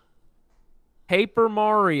 Bruh! Paper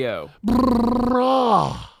Mario.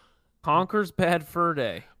 Bruh! Conker's Bad Fur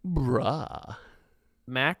Day. Bruh.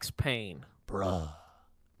 Max Payne. Bruh.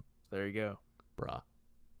 There you go. Bruh.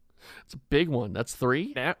 It's a big one. That's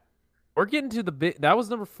 3? We're getting to the big. That was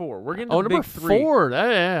number 4. We're getting to Oh, the number big 3. 4.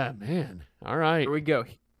 Yeah, man. All right. Here we go.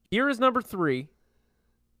 Here is number 3.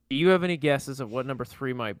 Do you have any guesses of what number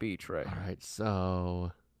 3 might be, Trey? All right.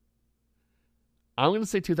 So I'm going to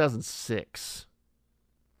say 2006.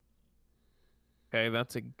 Okay,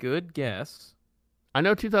 that's a good guess. I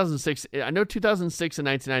know 2006. I know 2006 and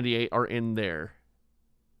 1998 are in there.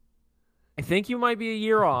 I think you might be a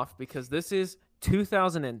year off because this is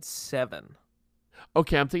 2007.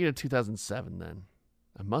 Okay, I'm thinking of 2007 then.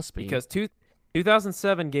 I must be. Because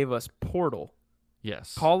 2007 gave us Portal,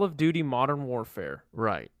 yes. Call of Duty Modern Warfare,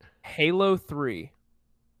 Right. Halo 3,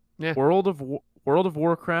 Yeah. World of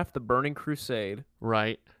Warcraft: The Burning Crusade,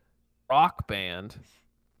 Right. Rock Band,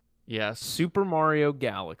 Yes. Super Mario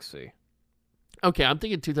Galaxy. Okay, I'm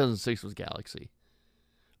thinking 2006 was Galaxy.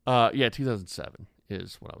 Yeah, 2007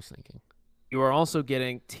 is what I was thinking. You are also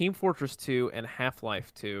getting Team Fortress 2 and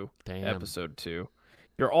Half-Life 2, Damn. Episode 2.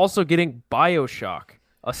 You're also getting BioShock,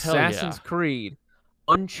 Assassin's Creed,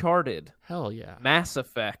 Uncharted, Hell yeah. Mass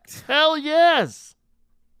Effect. Hell yes.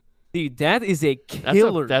 Dude, that is a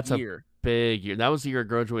killer that's year. Big year. That was the year I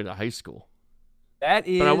graduated high school. That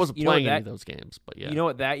is, But I wasn't you know playing what any that, of those games. But yeah. You know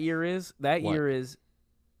what that year is? That What? year is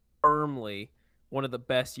firmly one of the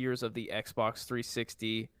best years of the Xbox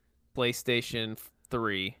 360, PlayStation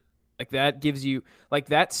 3. Like that gives you, like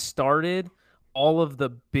that started all of the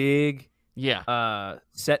big Yeah.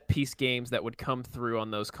 set piece games that would come through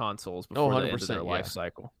on those consoles before the end of their 100%, life yeah.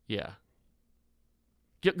 cycle. Yeah.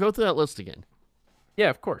 Go through that list again. Yeah,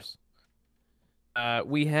 of course.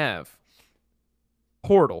 We have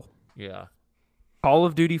Portal, Yeah. Call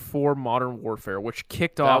of Duty 4 Modern Warfare, which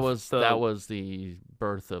kicked off That was the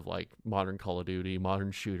birth of like modern Call of Duty,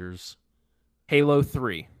 modern shooters. Halo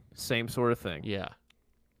 3, same sort of thing. Yeah.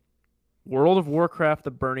 World of Warcraft: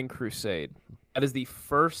 The Burning Crusade. That is the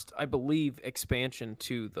first, I believe, expansion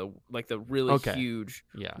to the really Okay. huge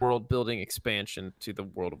Yeah. world building expansion to the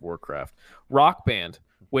World of Warcraft. Rock Band,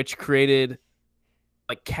 which created,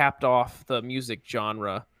 like, capped off the music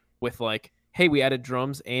genre with like, hey, we added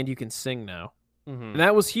drums and you can sing now, Mm-hmm. and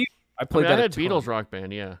that was huge. I played I that. had a ton. Beatles Rock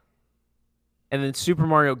Band. Yeah. And then Super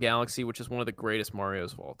Mario Galaxy, which is one of the greatest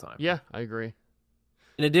Marios of all time. Yeah, I agree.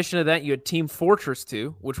 In addition to that, you had Team Fortress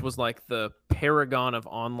 2, which was like the paragon of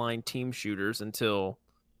online team shooters until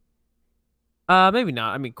maybe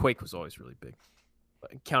not. I mean, Quake was always really big.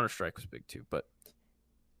 Counter-Strike was big too, but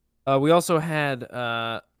we also had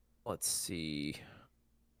let's see,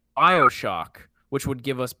 BioShock, which would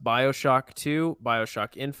give us BioShock 2, BioShock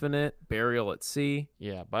Infinite, Burial at Sea,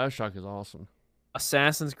 Yeah, BioShock is awesome.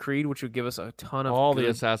 Assassin's Creed, which would give us a ton of All the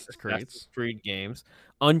good Assassin's Creeds. Assassin's Creed games,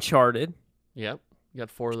 Uncharted, Yep. You got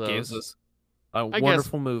 4 of those. gives us a guess-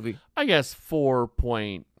 wonderful movie. I guess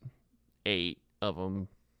 4.8 of them.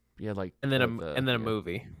 Yeah, like And then a yeah.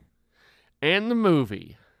 movie. And the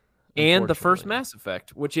movie. And the first unfortunately. Mass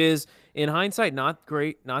Effect, which is in hindsight not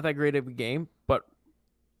that great of a game, but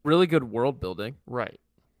really good world building. Right.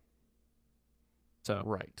 So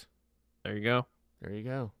Right. there you go. There you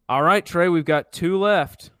go. All right, Trey, we've got 2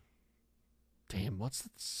 left. Damn, what's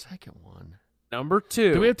the second one? Number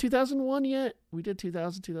 2. Do we have 2001 yet? We did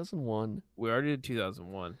 2001. We already did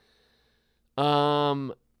 2001.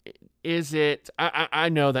 Is it? I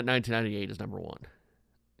know that 1998 is number 1.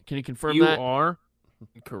 Can you confirm You that? are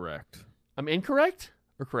correct. I'm incorrect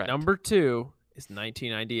or correct? Number 2 is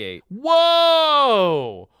 1998.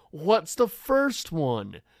 Whoa! What's the first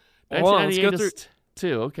one? Hold on, let's go 1998 is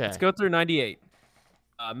 2. Okay. Let's go through 98.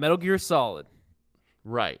 Metal Gear Solid,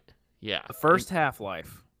 Right. Yeah. the first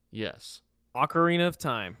Half-Life, Yes. Ocarina of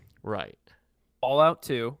Time, Right. Fallout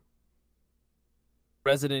 2,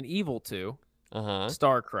 Resident Evil 2, Uh-huh.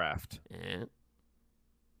 StarCraft. And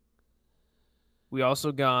We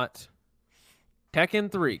also got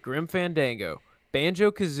Tekken 3, Grim Fandango,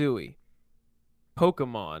 Banjo-Kazooie,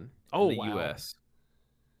 Pokemon Oh, in the wow. US.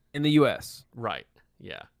 In the US. right.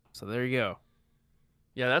 Yeah. So there you go.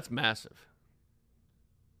 Yeah, that's massive.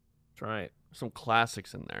 That's right. Some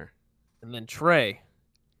classics in there. And then Trey,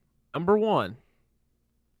 number 1.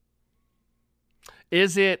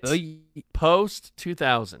 Is it The post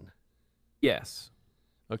 2000? yes.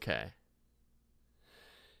 Okay.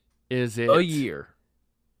 Is it The year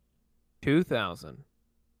 2000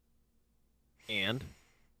 and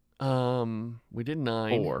we did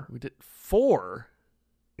 9. 4. We did 4.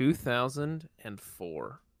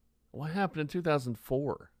 2004. What happened in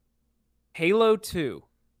 2004? Halo 2,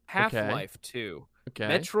 Half-Life 2, Okay.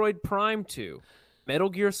 Metroid Prime 2, Metal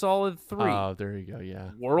Gear Solid 3, Oh, there you go.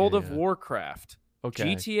 Yeah. World Yeah, of yeah. Warcraft,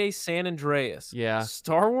 Okay. GTA San Andreas, Yeah.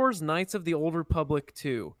 Star Wars Knights of the Old Republic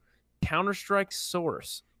 2, Counter-Strike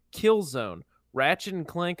Source, Killzone, Ratchet and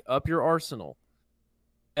Clank Up Your Arsenal,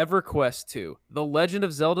 EverQuest 2, The Legend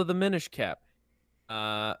of Zelda: The Minish Cap.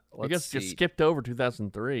 I Let's guess see. just skipped over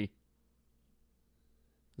 2003.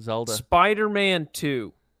 Zelda. Spider-Man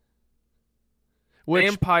 2, Which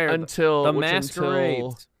Vampire, until The which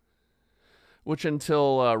Masquerade.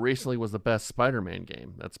 until recently was the best Spider-Man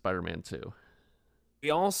game. That's Spider-Man 2. We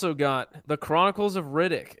also got The Chronicles of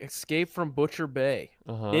Riddick, Escape from Butcher Bay,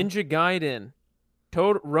 Uh-huh. Ninja Gaiden,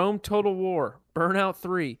 Rome Total War, Burnout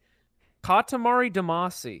 3, Katamari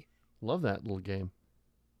Damacy, Love that little game.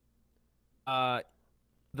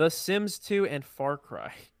 The Sims 2, and Far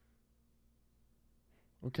Cry.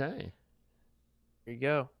 Okay. There you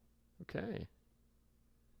go. Okay.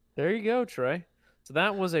 There you go, Trey. So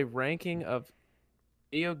that was a ranking of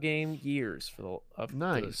video game years for the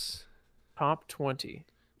Nice. top 20.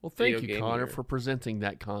 Well, thank video you, game Connor, year. for presenting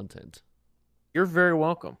that content. You're very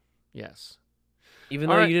welcome. Yes. Even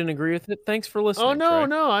All though right. you didn't agree with it, thanks for listening. Oh, no, Trey.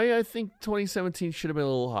 no. I think 2017 should have been a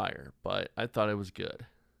little higher, but I thought it was good.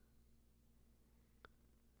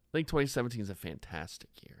 I think 2017 is a fantastic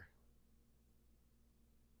year.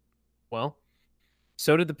 Well,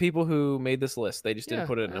 so did the people who made this list. They just didn't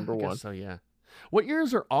put it at number I guess one. So, yeah. What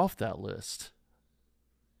years are off that list?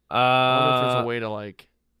 I don't know if there's a way to, like...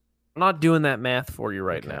 I'm not doing that math for you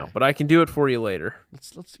right now, Okay. but I can do it for you later.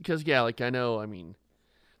 Let's because, yeah, like, I know, I mean,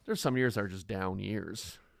 there's some years that are just down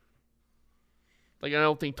years. Like, I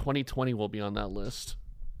don't think 2020 will be on that list.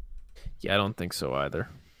 Yeah, I don't think so either.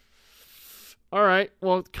 All right.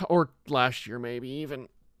 Well, or last year, maybe even.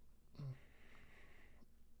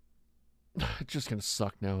 It's just going to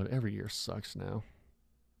suck now. Every year sucks now.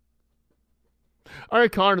 All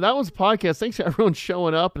right, Connor, that was the podcast. Thanks to everyone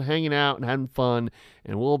showing up and hanging out and having fun.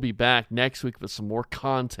 And we'll be back next week with some more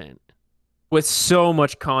content. With so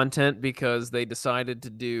much content because they decided to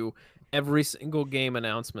do every single game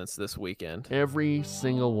announcements this weekend. Every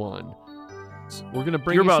single one. We're going to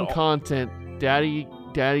bring You're you some about- content.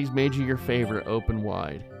 Daddy's made you your favorite open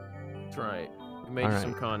wide. That's right. We made All you right.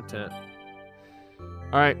 some content.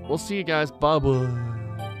 All right. We'll see you guys. Bye-bye.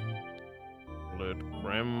 Let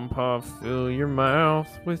Grandpa fill your mouth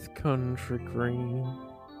with country cream.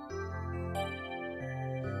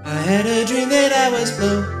 I had a dream that I was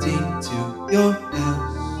floating to your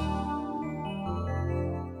house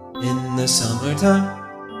in the summertime.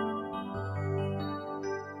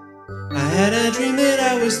 I had a dream that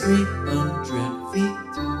I was 300 feet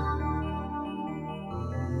tall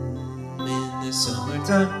in the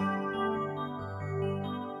summertime.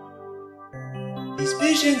 These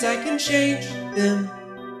visions, I can change them,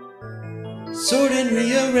 sort and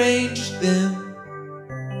rearrange them.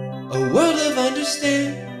 A world of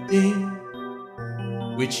understanding,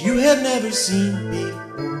 which you have never seen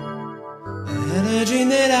before. I had a dream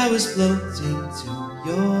that I was floating to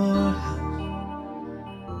your house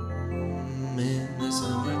in the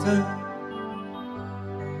summertime.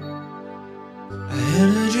 I had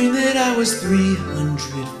a dream that I was 300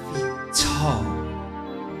 feet tall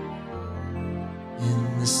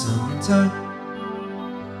in the summertime.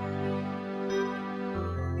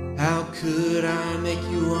 How could I make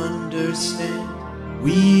you understand?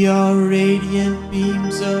 We are radiant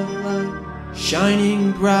beams of light,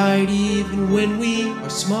 shining bright even when we are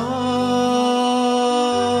small.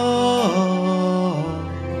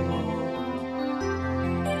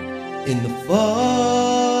 In the fall.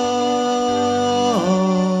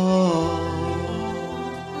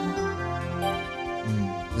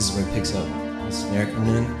 This is where it picks up. The snare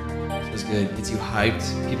coming in. Feels good. Gets you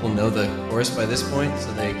hyped. People know the chorus by this point,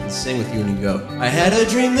 so they can sing with you when you go. I had a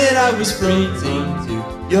dream that I was floating to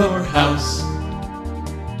your house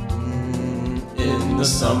in the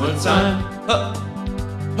summertime. Huh.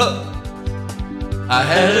 Huh. I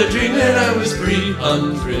had a dream that I was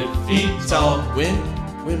 300 feet tall.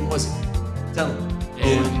 When was it? Tell them.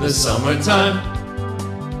 In the summertime.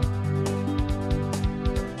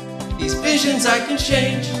 These visions, I can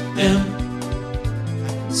change them,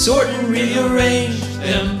 sort and rearrange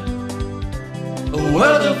them. A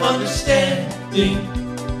world of understanding,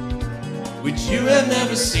 which you have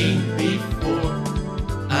never seen before.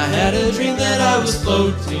 I had a dream that I was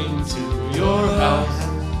floating to your house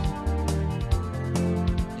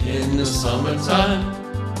in the summertime.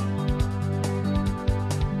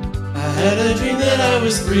 I had a dream that I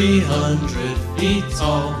was 300 feet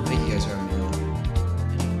tall. I think you guys are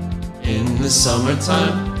in the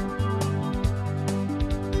summertime.